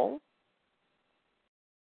goal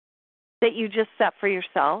that you just set for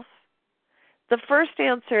yourself? The first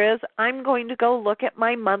answer is, I'm going to go look at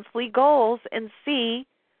my monthly goals and see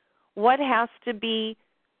what has to be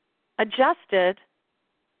adjusted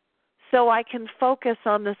so I can focus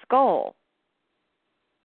on this goal.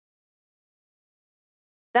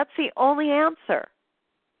 That's the only answer.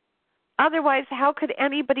 Otherwise, how could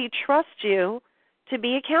anybody trust you to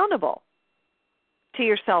be accountable to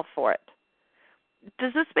yourself for it?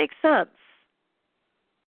 Does this make sense?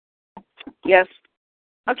 Yes.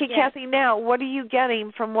 Okay, yes. Kathy, now what are you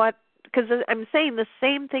getting from what, because I'm saying the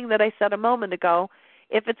same thing that I said a moment ago.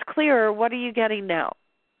 If it's clearer, what are you getting now?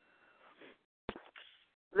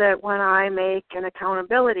 That when I make an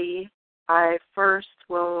accountability, I first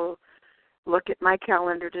will look at my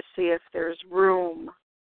calendar to see if there's room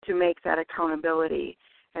to make that accountability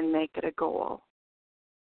and make it a goal.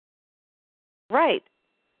 Right.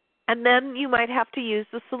 And then you might have to use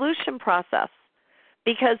the solution process.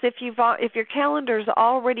 Because if your calendar's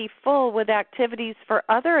already full with activities for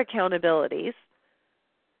other accountabilities,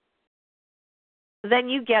 then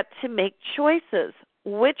you get to make choices.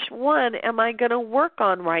 Which one am I going to work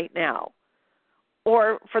on right now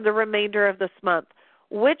or for the remainder of this month?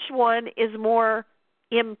 Which one is more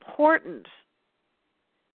important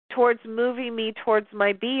towards moving me towards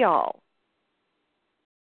my be-all?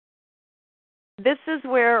 This is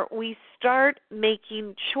where we start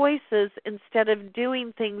making choices instead of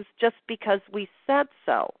doing things just because we said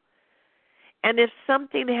so. And if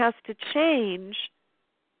something has to change,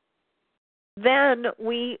 then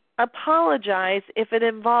we apologize if it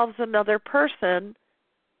involves another person,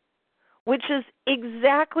 which is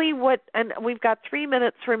exactly what, and we've got 3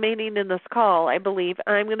 minutes remaining in this call, I believe,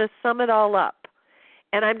 and I'm going to sum it all up.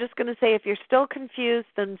 And I'm just going to say if you're still confused,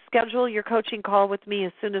 then schedule your coaching call with me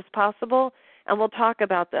as soon as possible, and we'll talk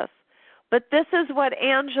about this. But this is what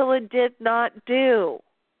Angela did not do.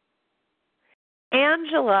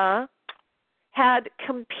 Angela had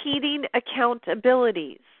competing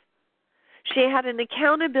accountabilities. She had an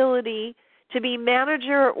accountability to be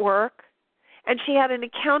manager at work, and she had an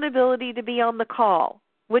accountability to be on the call.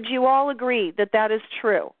 Would you all agree that that is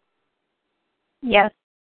true? Yes.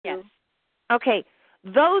 Yes. Okay.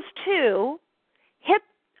 Those two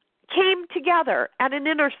came together at an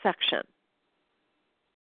intersection.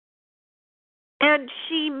 And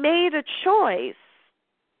she made a choice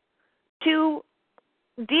to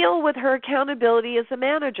deal with her accountability as a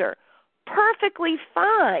manager. Perfectly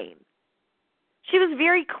fine. She was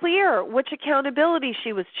very clear which accountability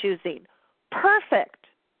she was choosing. Perfect.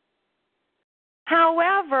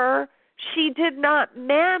 However, she did not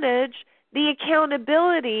manage the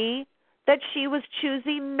accountability that she was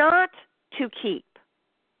choosing not to keep.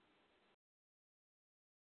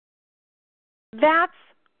 That's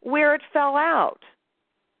where it fell out.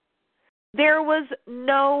 There was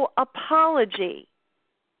no apology.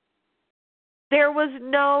 There was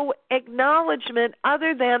no acknowledgement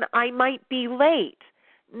other than I might be late.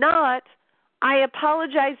 Not, I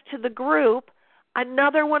apologize to the group.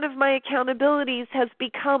 Another one of my accountabilities has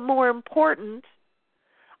become more important.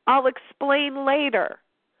 I'll explain later.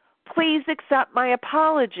 Please accept my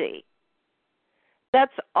apology.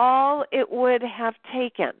 That's all it would have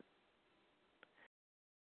taken.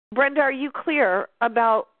 Brenda, are you clear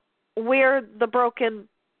about where the broken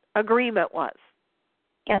agreement was?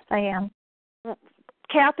 Yes, I am.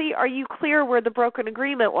 Kathy, are you clear where the broken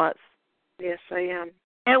agreement was? Yes, I am.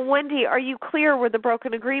 And Wendy, are you clear where the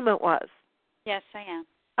broken agreement was? Yes, I am.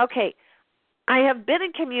 Okay. I have been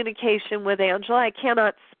in communication with Angela. I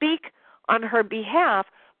cannot speak on her behalf,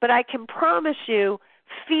 but I can promise you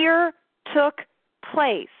fear took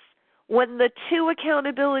place when the two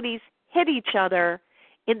accountabilities hit each other.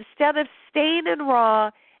 Instead of staying in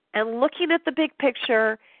raw and looking at the big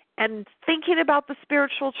picture and thinking about the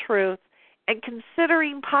spiritual truth and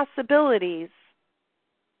considering possibilities,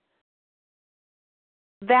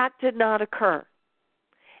 that did not occur.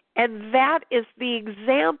 And that is the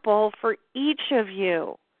example for each of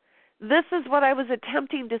you. This is what I was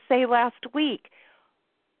attempting to say last week.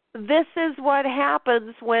 This is what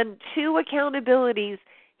happens when two accountabilities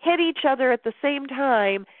hit each other at the same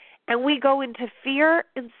time and we go into fear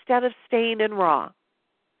instead of staying in raw.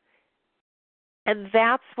 And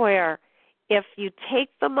that's where, if you take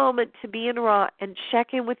the moment to be in raw and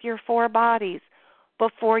check in with your four bodies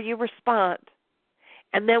before you respond,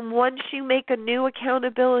 and then once you make a new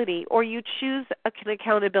accountability or you choose an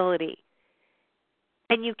accountability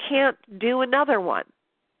and you can't do another one,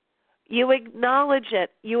 you acknowledge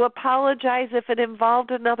it, you apologize if it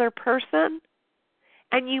involved another person,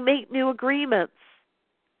 and you make new agreements.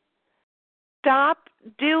 Stop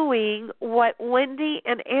doing what Wendy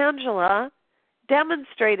and Angela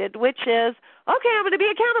demonstrated, which is, okay, I'm going to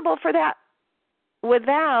be accountable for that,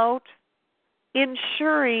 without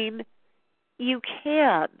ensuring you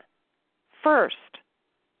can first.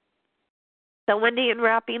 So, Wendy, in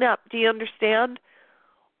wrapping up, do you understand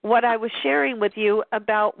what I was sharing with you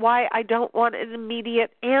about why I don't want an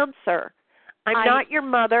immediate answer? I'm not your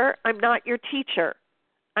mother. I'm not your teacher.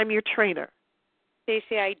 I'm your trainer.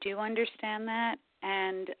 Stacey, I do understand that,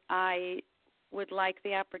 and I would like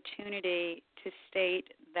the opportunity to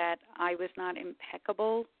state that I was not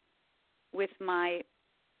impeccable with my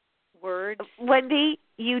words. Wendy,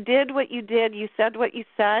 you did what you did, you said what you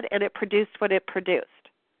said, and it produced what it produced.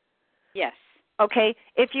 Yes. Okay?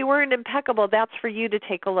 If you weren't impeccable, that's for you to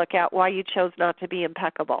take a look at why you chose not to be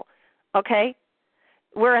impeccable. Okay?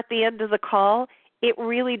 We're at the end of the call. It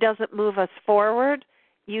really doesn't move us forward.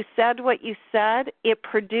 You said what you said. It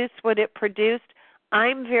produced what it produced.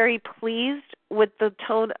 I'm very pleased with the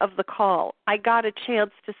tone of the call. I got a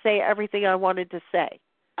chance to say everything I wanted to say.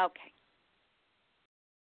 Okay.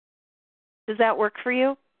 Does that work for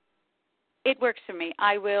you? It works for me.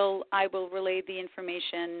 I will relay the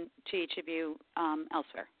information to each of you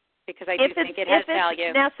elsewhere, because I do think it has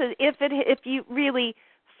value. If you really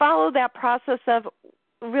follow that process of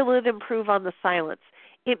will it improve on the silence,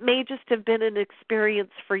 it may just have been an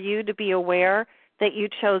experience for you to be aware that you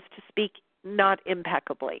chose to speak not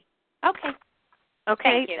impeccably. Okay. Okay?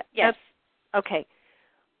 Thank you. Yes. Okay.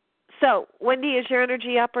 So, Wendy, is your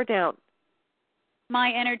energy up or down?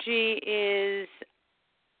 My energy is,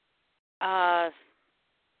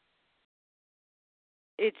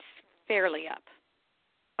 it's fairly up.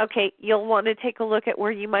 Okay, you'll want to take a look at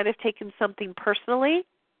where you might have taken something personally,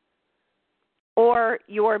 or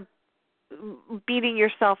you're beating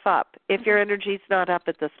yourself up if your energy's not up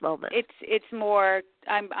at this moment. It's more,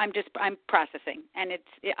 I'm processing, and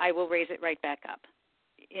I will raise it right back up.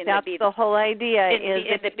 That's the whole idea. In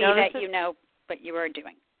the B that you know what you are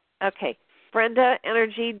doing. Okay. Brenda,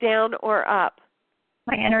 energy down or up?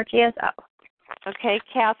 My energy is up. Okay.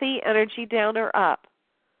 Kathy, energy down or up?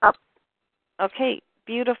 Up. Okay.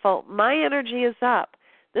 Beautiful. My energy is up.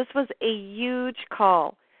 This was a huge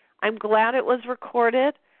call. I'm glad it was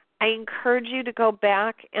recorded. I encourage you to go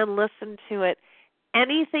back and listen to it.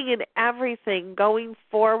 Anything and everything going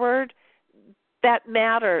forward that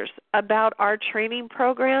matters about our training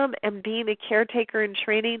program and being a caretaker in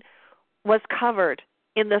training was covered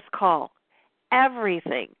in this call.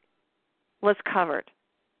 Everything was covered.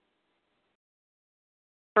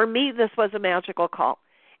 For me, this was a magical call.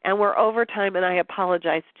 And we're over time, and I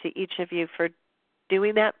apologize to each of you for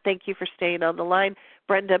doing that. Thank you for staying on the line.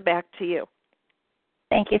 Brenda, back to you.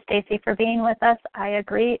 Thank you, Stacey, for being with us. I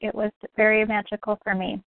agree. It was very magical for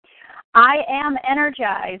me. I am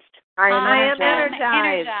energized. I am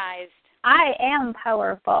energized. I am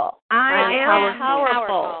powerful. I am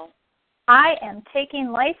powerful. I am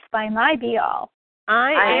taking life by my be-all.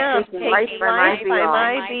 I am taking life by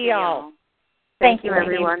my be-all. Thank you,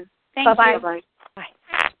 everyone. Bye-bye. Bye.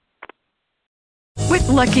 With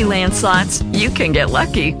Lucky Land Slots, you can get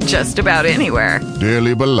lucky just about anywhere.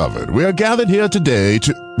 Dearly beloved, we are gathered here today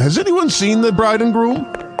to... Has anyone seen the bride and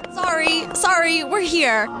groom? Sorry, we're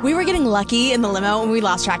here. We were getting lucky in the limo and we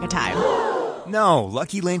lost track of time. No,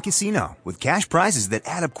 Lucky Land Casino, with cash prizes that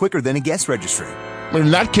add up quicker than a guest registry.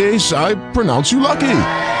 In that case, I pronounce you lucky.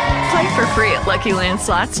 Play for free at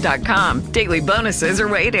LuckyLandSlots.com. Daily bonuses are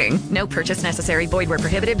waiting. No purchase necessary. Void where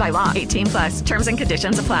prohibited by law. 18+. Terms and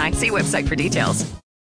conditions apply. See website for details.